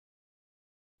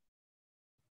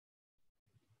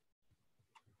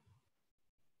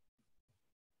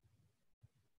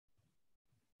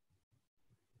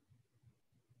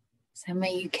 So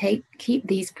may you keep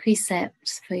these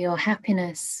precepts for your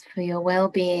happiness, for your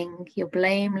well-being, your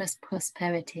blameless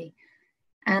prosperity,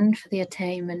 and for the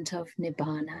attainment of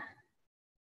Nibbana.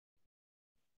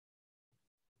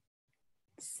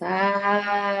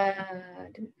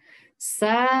 Sadhu,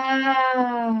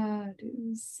 sadhu,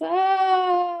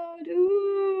 sadhu.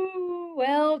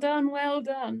 Well done, well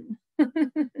done.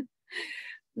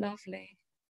 Lovely.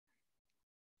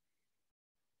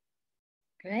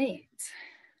 Great.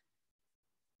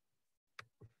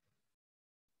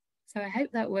 So I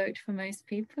hope that worked for most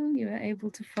people. You were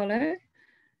able to follow.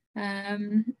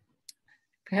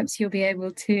 Perhaps you'll be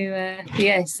able to,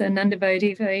 yes,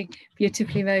 Anandabodhi very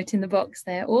beautifully wrote in the box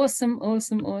there. Awesome,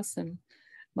 awesome, awesome.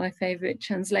 My favorite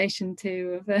translation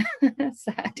too of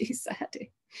sadhu, sadhu.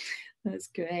 That's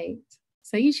great.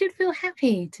 So you should feel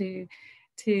happy to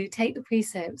take the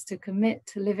precepts, to commit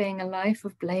to living a life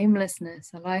of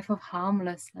blamelessness, a life of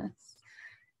harmlessness.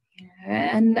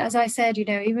 And as I said,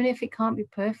 even if it can't be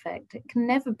perfect, it can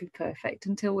never be perfect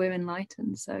until we're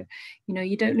enlightened. So,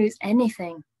 you don't lose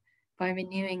anything by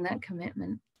renewing that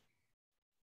commitment.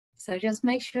 So just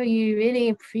make sure you really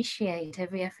appreciate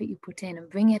every effort you put in and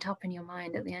bring it up in your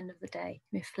mind at the end of the day.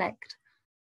 Reflect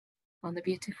on the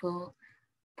beautiful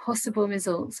possible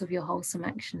results of your wholesome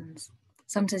actions.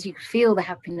 Sometimes you feel the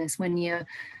happiness when you're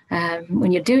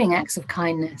doing acts of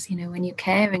kindness, when you're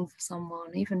caring for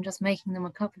someone, even just making them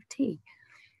a cup of tea.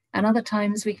 And other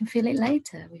times we can feel it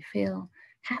later. We feel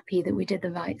happy that we did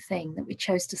the right thing, that we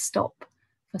chose to stop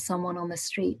for someone on the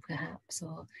street perhaps,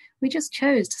 or we just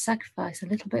chose to sacrifice a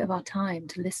little bit of our time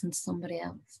to listen to somebody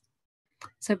else.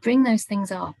 So bring those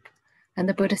things up. And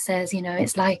the Buddha says, you know,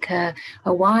 it's like a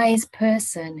wise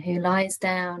person who lies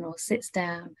down or sits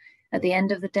down at the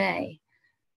end of the day,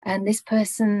 and this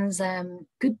person's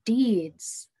good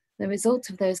deeds, the result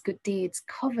of those good deeds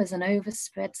covers and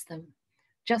overspreads them,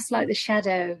 just like the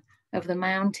shadow of the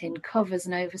mountain covers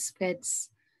and overspreads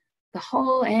the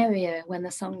whole area when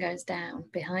the sun goes down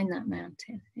behind that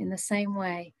mountain. In the same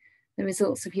way, the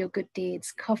results of your good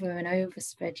deeds cover and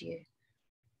overspread you.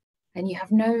 And you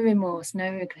have no remorse, no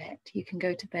regret. You can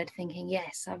go to bed thinking,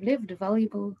 yes, I've lived a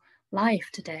valuable life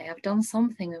today. I've done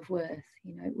something of worth.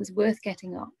 You know, it was worth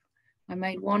getting up. I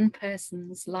made one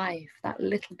person's life that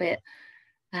little bit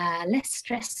less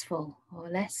stressful or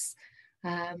less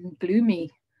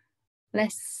gloomy,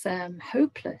 less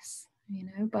hopeless, you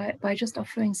know, by just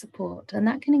offering support. And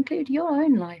that can include your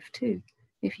own life too,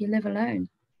 if you live alone.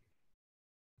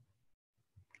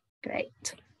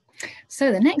 Great.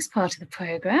 So the next part of the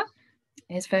program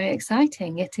is very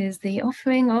exciting. It is the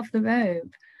offering of the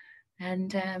robe.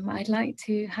 And I'd like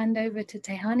to hand over to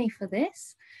Tehani for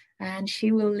this. And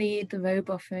she will lead the robe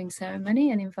offering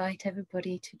ceremony and invite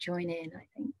everybody to join in, I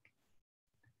think.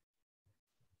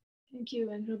 Thank you,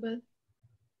 Venerable.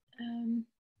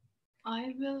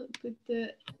 I will put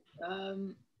the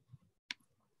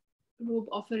robe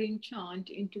offering chant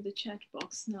into the chat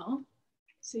box now,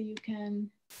 so you can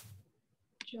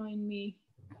join me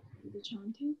with the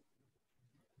chanting.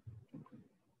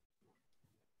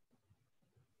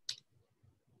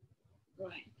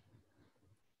 Right.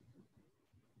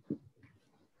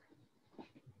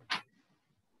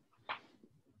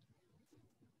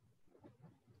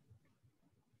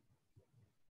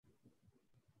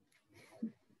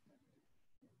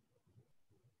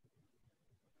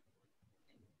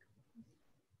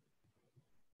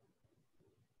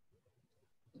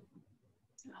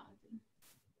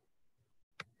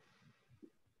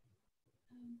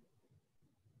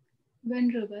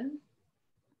 Venerable,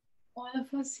 all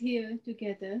of us here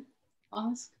together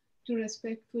ask to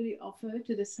respectfully offer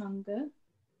to the Sangha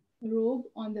a robe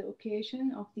on the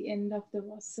occasion of the end of the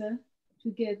vassa,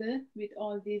 together with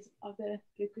all these other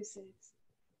requisites.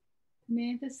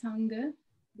 May the Sangha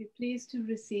be pleased to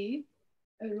receive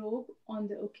a robe on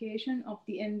the occasion of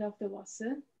the end of the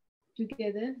vassa,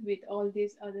 together with all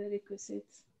these other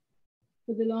requisites,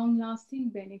 for the long-lasting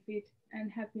benefit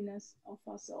and happiness of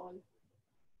us all.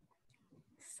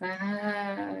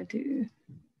 Sadhu.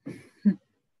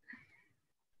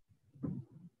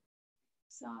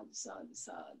 Sadhu, sadhu,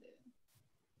 sadhu.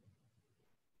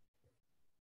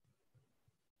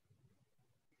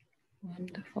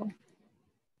 Wonderful.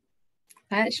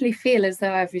 I actually feel as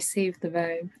though I've received the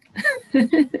robe.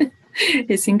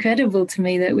 It's incredible to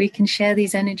me that we can share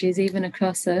these energies even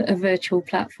across a virtual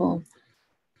platform.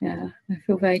 Yeah, I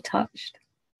feel very touched.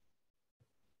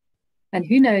 And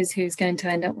who knows who's going to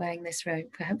end up wearing this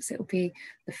robe? Perhaps it'll be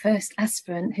the first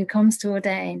aspirant who comes to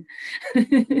ordain.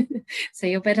 So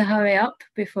you'll better hurry up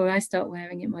before I start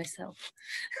wearing it myself.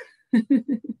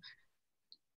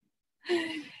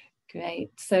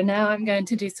 Great. So now I'm going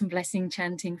to do some blessing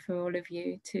chanting for all of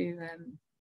you to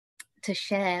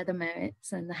share the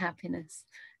merits and the happiness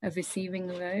of receiving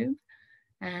the robe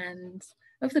and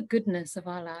of the goodness of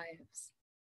our lives.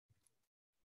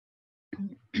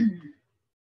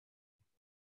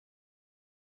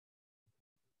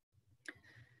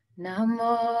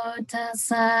 Namo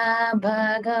tassa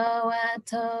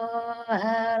bhagavato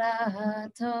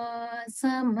arahato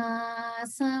sama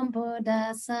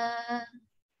sambuddhassa.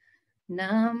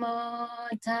 Namo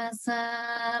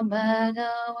tassa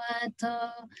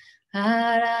bhagavato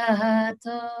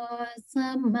arahato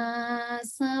sama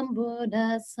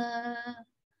sambuddhassa.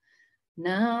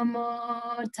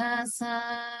 Namo tassa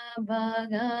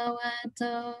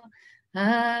bhagavato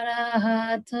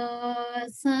arahato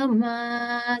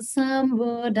sama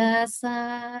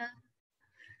sambuddhassa.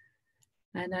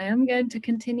 And I am going to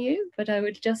continue, but I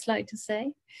would just like to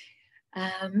say,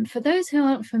 for those who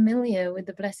aren't familiar with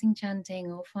the blessing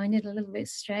chanting or find it a little bit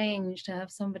strange to have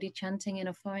somebody chanting in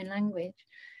a foreign language,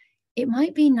 it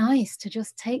might be nice to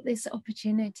just take this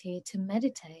opportunity to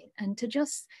meditate and to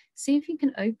just see if you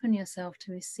can open yourself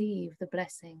to receive the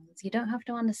blessings. You don't have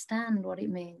to understand what it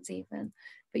means even,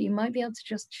 but you might be able to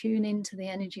just tune into the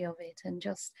energy of it and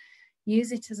just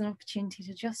use it as an opportunity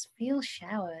to just feel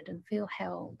showered and feel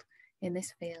held in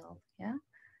this field. Yeah.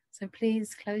 So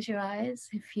please close your eyes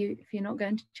if you're not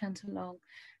going to chant along,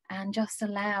 and just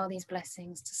allow these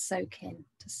blessings to soak in,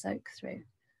 to soak through.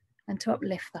 and to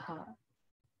uplift the heart.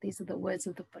 These are the words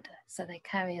of the Buddha, so they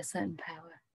carry a certain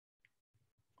power.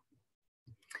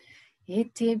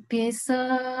 Iti piso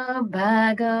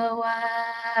bhagava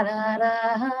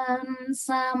arahan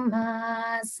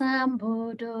samma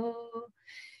sambuddho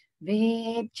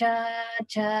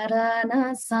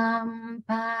vichacharana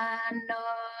sampano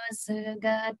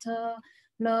sugato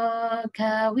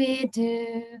lokavidu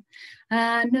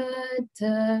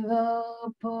anuttaro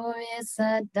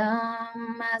purisa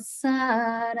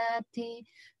dhammasarati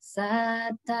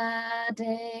satta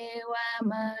deva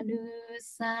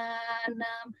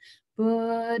manusanam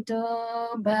Buddho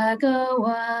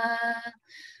Bhagava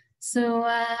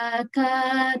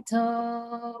Suakato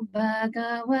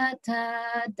Bhagavata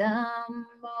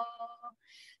Dhammo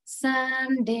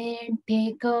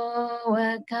Sanditiko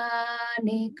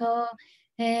Vakaniko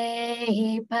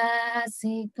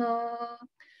Ehipasiko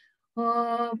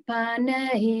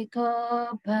Opanahiko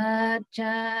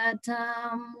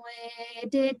Pachatam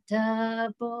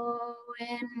Veditabo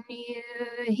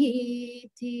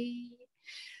Venyuhiti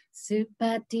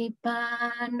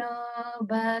Supatipano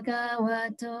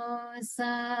Bhagavato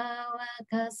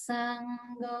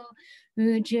Sawakasango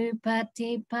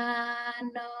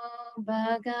Ujupatipano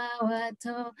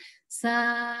Bhagavato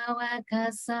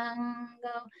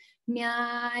Sawakasango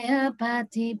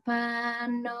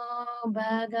Nyayapatipano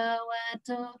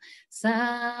Bhagavato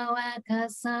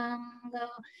Sawakasango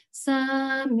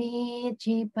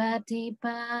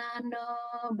Samichipatipano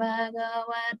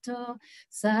Bhagavato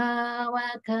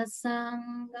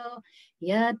Sawakasango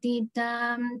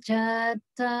Yatitam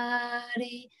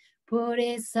Chattari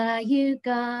Purisa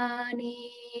Yugani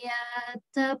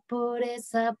Yatta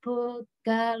Purisa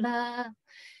Pukala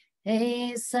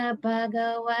Esa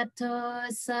Bhagavato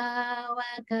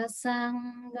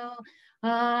Sawakasango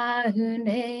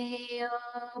Ahuneo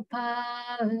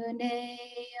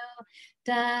Pahuneo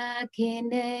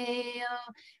Dakineo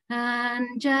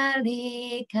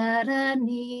Anjali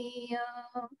Karanio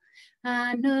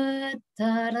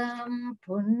Anuttaram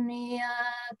Punya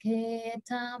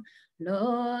Ketam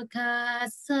Lokasati.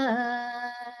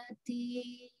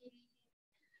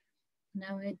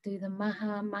 Now we do the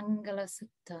Maha Mangala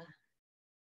Sutta.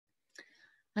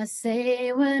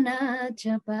 Asevana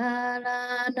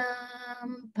Chapalanam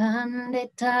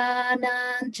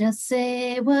Panditanam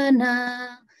Chasevana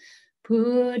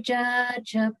Puja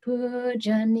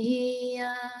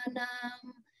Chapujaniyanam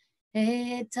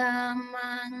Etam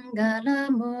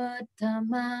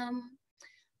Mangalamuttamam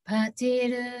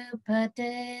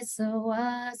Patirupate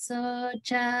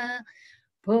Sawasocha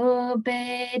Pobe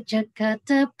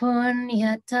Jakata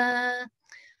Punyata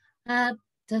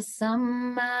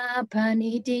Attasamma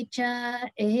Paniticha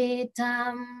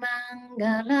Etam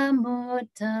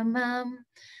Mangalamuttamam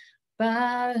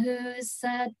Bahu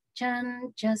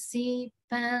Chanchasi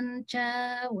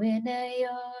pancha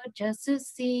vinayo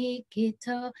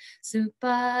jasusikito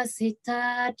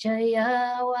supasita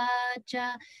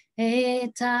jayavacha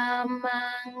etam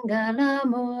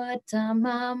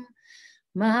mangalamuttamam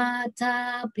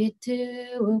mata pitu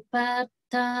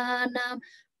upattanam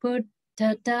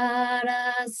puttadara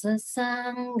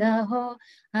sasangaho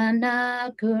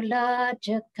anakula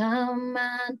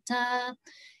jakamanta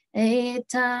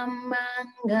etam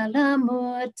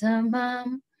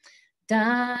mangalamuttamam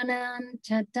danan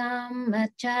chadam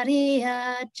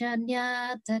acharya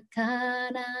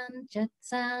chanyatakanan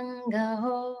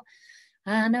chatsangaho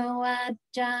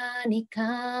anuvajjani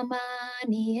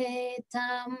kamani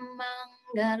etam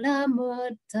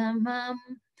mangalamuttamam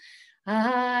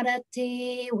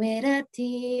arati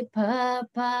verati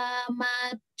papa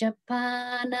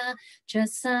majjapana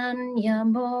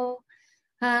chasanyamo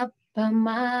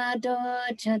Pamado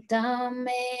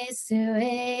chadame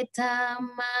suetam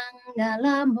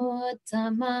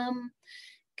mangalamuttamam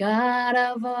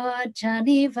Garavo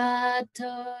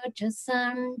chanivato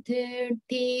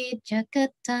chasanturti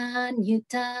chakatan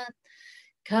yutat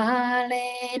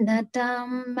Kale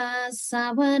nadamma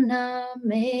savanam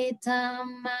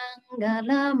etam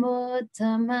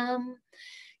mangalamuttamam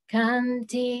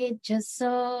Kanti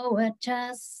chaso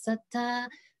vachasata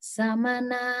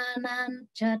Samananan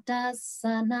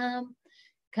chadasanam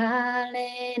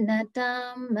Kale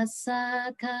nadam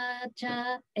masakacha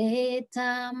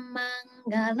etam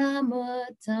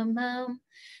mangalamuttamam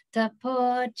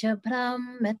Tapocha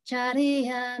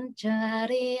brahmachariyan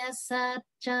chariya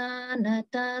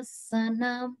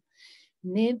satchanadasanam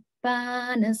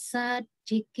Nibbana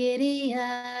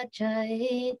satchikiriya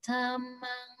chaitam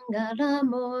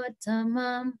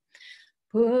mangalamuttamam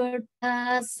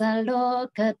Purta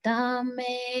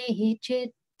salokadame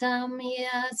hichit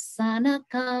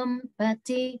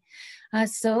sanakampati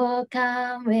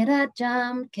asokam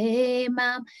virajam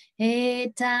kemam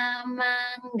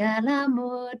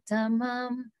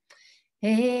etamangalamutamam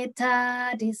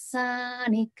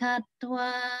etadisani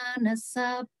katwana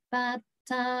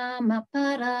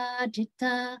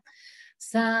sapatamaparajita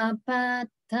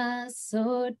sapata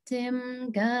sotim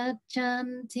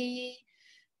gachanti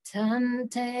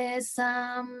Tante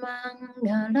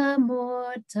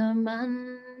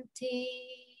samangalamuttamanti.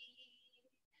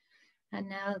 And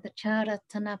now the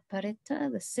Charatana Parita,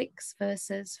 the 6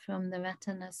 verses from the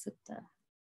Ratana Sutta.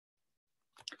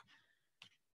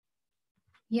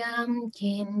 Yam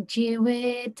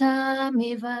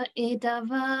kinchivetamiva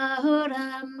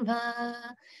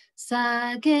idavahuranva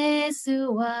sage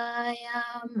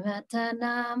suvayam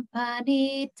ratanam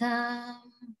panitam.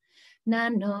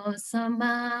 Nano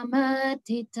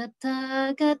samamati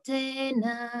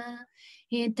tathagatena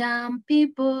idampi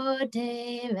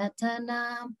bodhe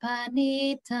ratanam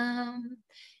panitam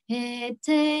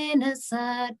etena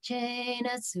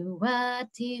sachena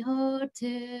suvati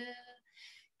hotu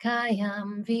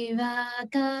kayam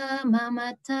viraga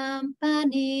mamatam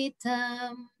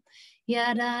panitam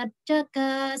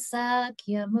yadachaka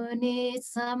sakya muni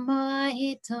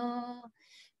samahito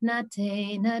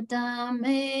Natena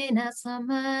damena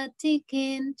samati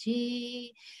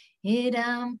kinchi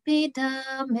idam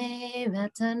pitame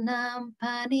ratanam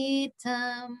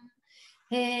panitam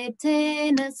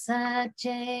etena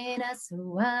sachena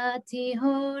suati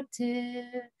hotu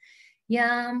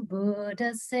yam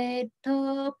buddha seto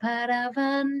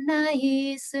paravana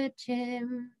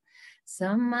isuchim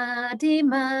samadhi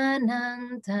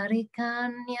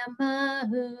manantarikan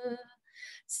yamahu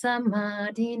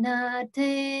Samadhina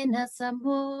tena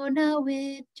samona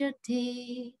vijjati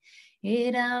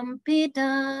idam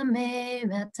pitame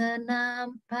ratanam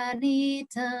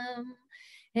panitam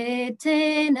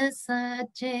etena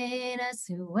sachena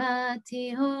suati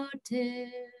hotu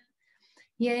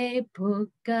ye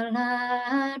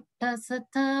pukkalata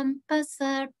satam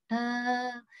pasarta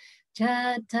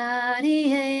chatari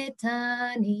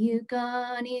etani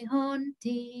yugani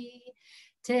honti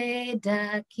Te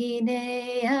dakine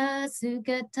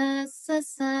asugata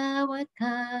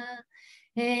sasawaka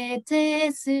ete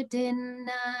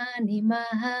sudinani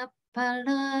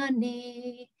mahapalani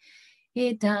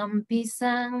idampi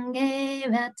sange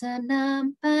ratanam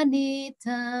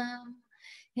panitam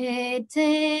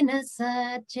etena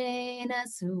sachena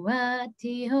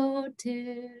suati hotu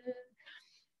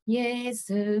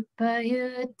Yesu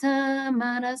payuta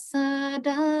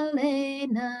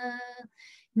manasadalena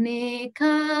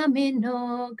Nikamino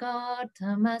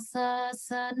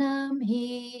Gautamasasanam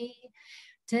hi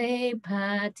Te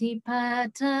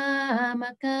patipata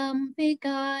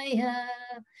makampikaya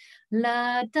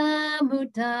Lata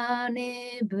mudane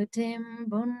butim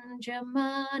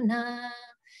bunjamana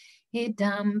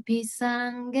Idampi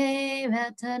sange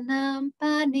ratanam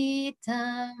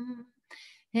panitam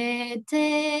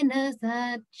Etena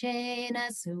sachena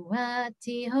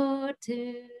suati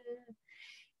hotu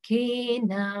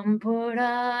Kinam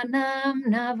Puranam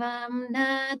Navam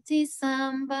Nati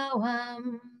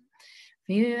Sambhavam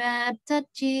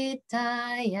Viratachita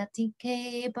Yatike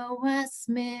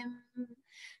Bhavasmim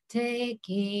Te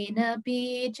Kina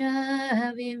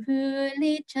Bija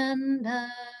Vivuli Chanda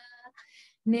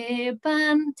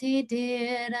Nipanti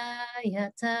Dira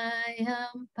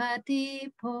Yatayam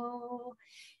Patipo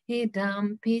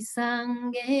Idampi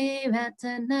Sange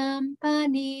Ratanam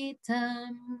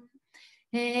Panitam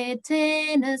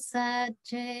Etena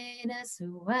sachena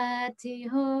suati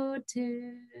hotu.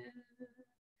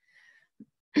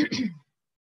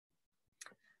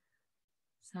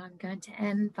 So I'm going to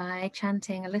end by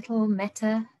chanting a little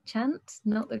metta chant,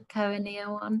 not the Kathina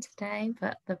one today,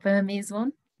 but the Burmese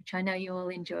one, which I know you all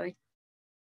enjoy.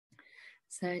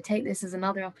 So take this as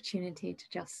another opportunity to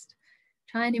just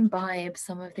try and imbibe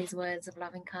some of these words of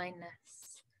loving kindness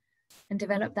and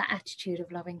develop that attitude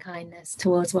of loving kindness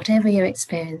towards whatever you're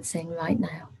experiencing right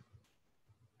now.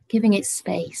 Giving it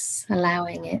space,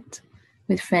 allowing it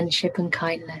with friendship and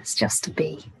kindness just to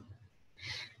be.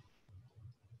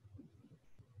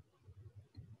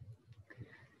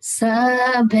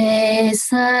 Sabbe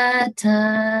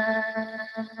sata,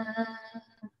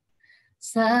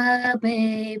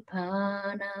 sabbe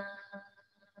pana,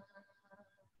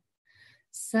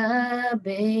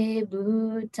 sabbe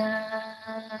bhuta,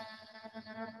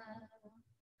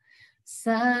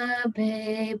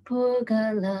 sabbe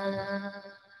pugala,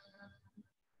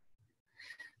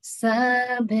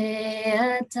 sabbe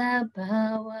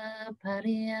atabhava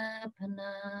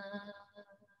pariyapana,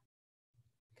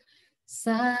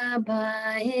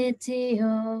 sabba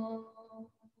etio,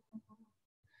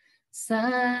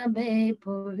 Sabe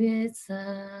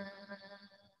Purisa,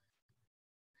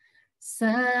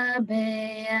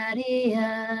 Sabe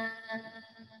Ariya,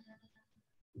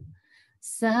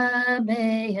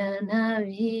 Sabe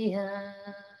Anariya,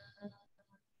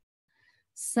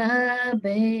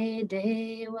 Sabe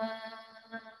Deva,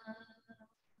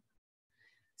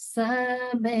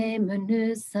 Sabe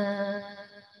Manusa,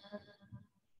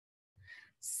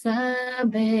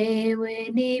 Sabe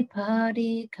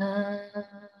Vinipadika,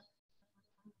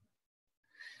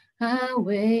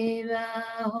 Aweva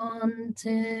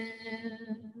Hontu,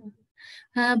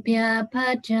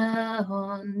 Abhyapaja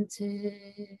Hontu,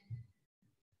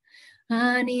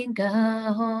 Aniga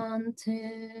Hontu,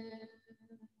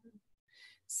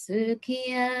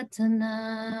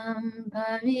 Sukhiyatanam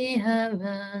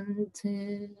Pariharantu,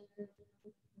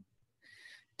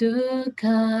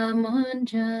 Dukkam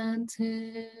Anjantu,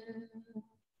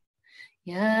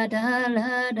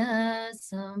 Yadalada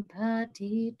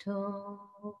Sampatito,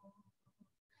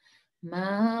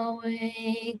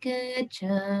 Mawe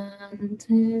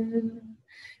Gachantu,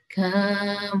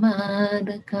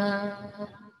 Kamadaka,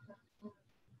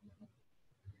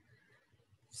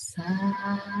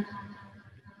 Sad,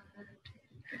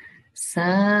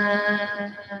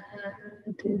 Sadhu,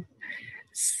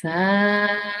 Sadhu.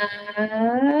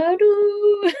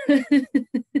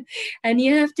 And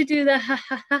you have to do the ha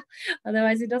ha ha,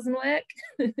 otherwise it doesn't work.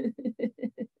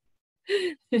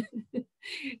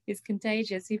 It's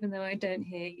contagious, even though I don't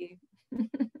hear you.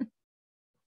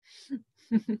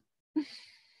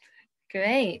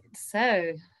 Great.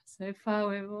 So far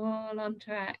we're all on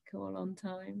track, all on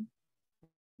time.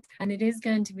 And it is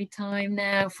going to be time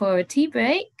now for a tea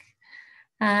break.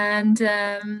 And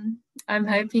I'm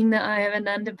hoping that Ayya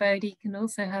Anandabodhi can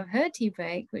also have her tea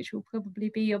break, which will probably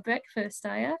be your breakfast,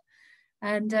 Ayya.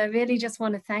 And I really just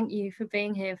want to thank you for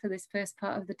being here for this first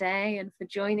part of the day and for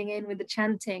joining in with the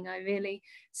chanting. I really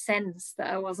sense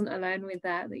that I wasn't alone with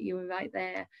that you were right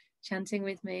there chanting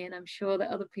with me. And I'm sure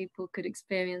that other people could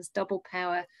experience double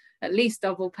power, at least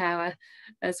double power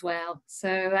as well.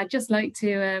 So I'd just like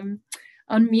to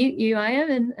unmute you,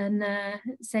 Ayya, and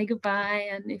say goodbye.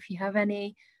 And if you have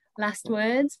any last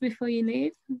words before you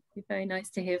leave, it'd be very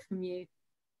nice to hear from you.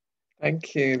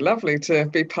 Thank you. Lovely to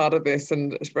be part of this,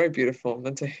 and it's very beautiful,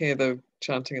 and to hear the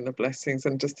chanting and the blessings,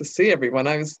 and just to see everyone.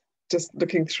 I was just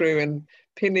looking through and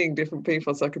pinning different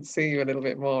people so I could see you a little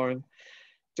bit more, and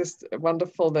just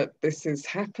wonderful that this is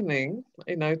happening,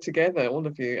 you know, together, all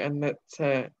of you, and that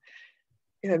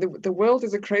you know, the world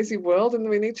is a crazy world, and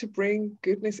we need to bring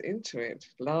goodness into it.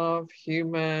 Love,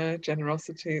 humor,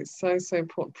 generosity. It's so, so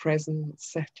important. Presence,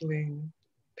 settling,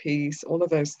 peace, all of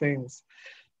those things.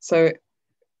 So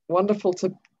wonderful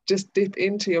to just dip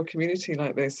into your community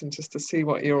like this and just to see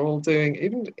what you're all doing,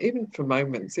 even for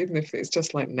moments, even if it's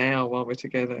just like now while we're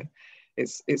together.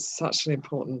 It's such an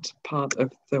important part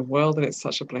of the world, and it's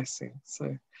such a blessing.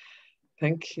 So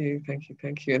thank you,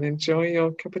 and enjoy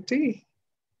your cup of tea.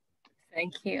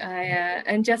 Thank you, Ayya.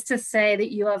 And just to say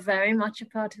that you are very much a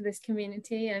part of this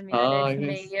community. I mean, I know for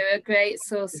me, you're a great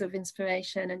source of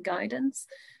inspiration and guidance.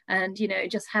 And, you know,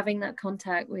 just having that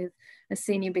contact with a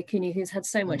senior bhikkhuni who's had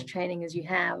so much training as you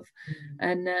have,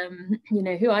 and, you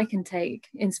know, who I can take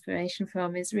inspiration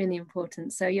from is really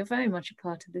important. So you're very much a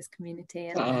part of this community.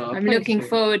 And I'm looking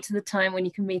forward to the time when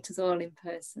you can meet us all in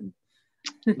person.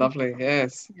 Lovely,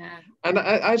 yes. Yeah. And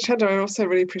I also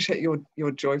really appreciate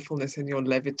your joyfulness and your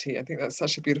levity. I think that's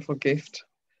such a beautiful gift.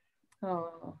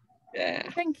 Oh, yeah.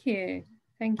 Thank you.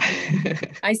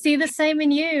 I see the same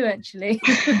in you, actually.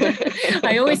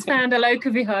 I always found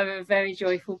Aloka Vihara a very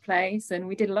joyful place, and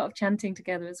we did a lot of chanting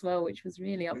together as well, which was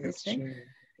really uplifting.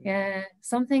 Yeah,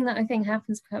 something that I think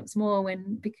happens perhaps more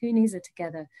when bhikkhunis are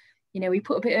together. You know, we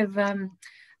put a bit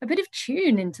of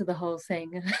tune into the whole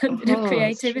thing, a bit of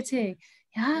creativity.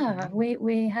 Yeah,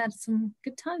 we had some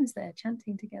good times there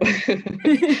chanting together.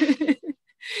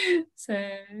 So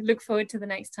look forward to the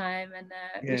next time, and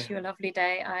wish you a lovely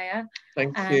day, Ayya.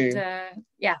 Thank you. And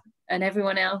and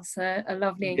everyone else a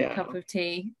lovely cup of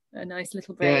tea, a nice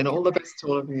little break. Yeah, and all the best to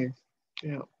all of you.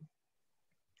 Yeah.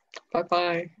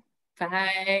 Bye-bye.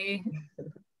 Bye.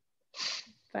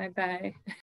 Bye-bye.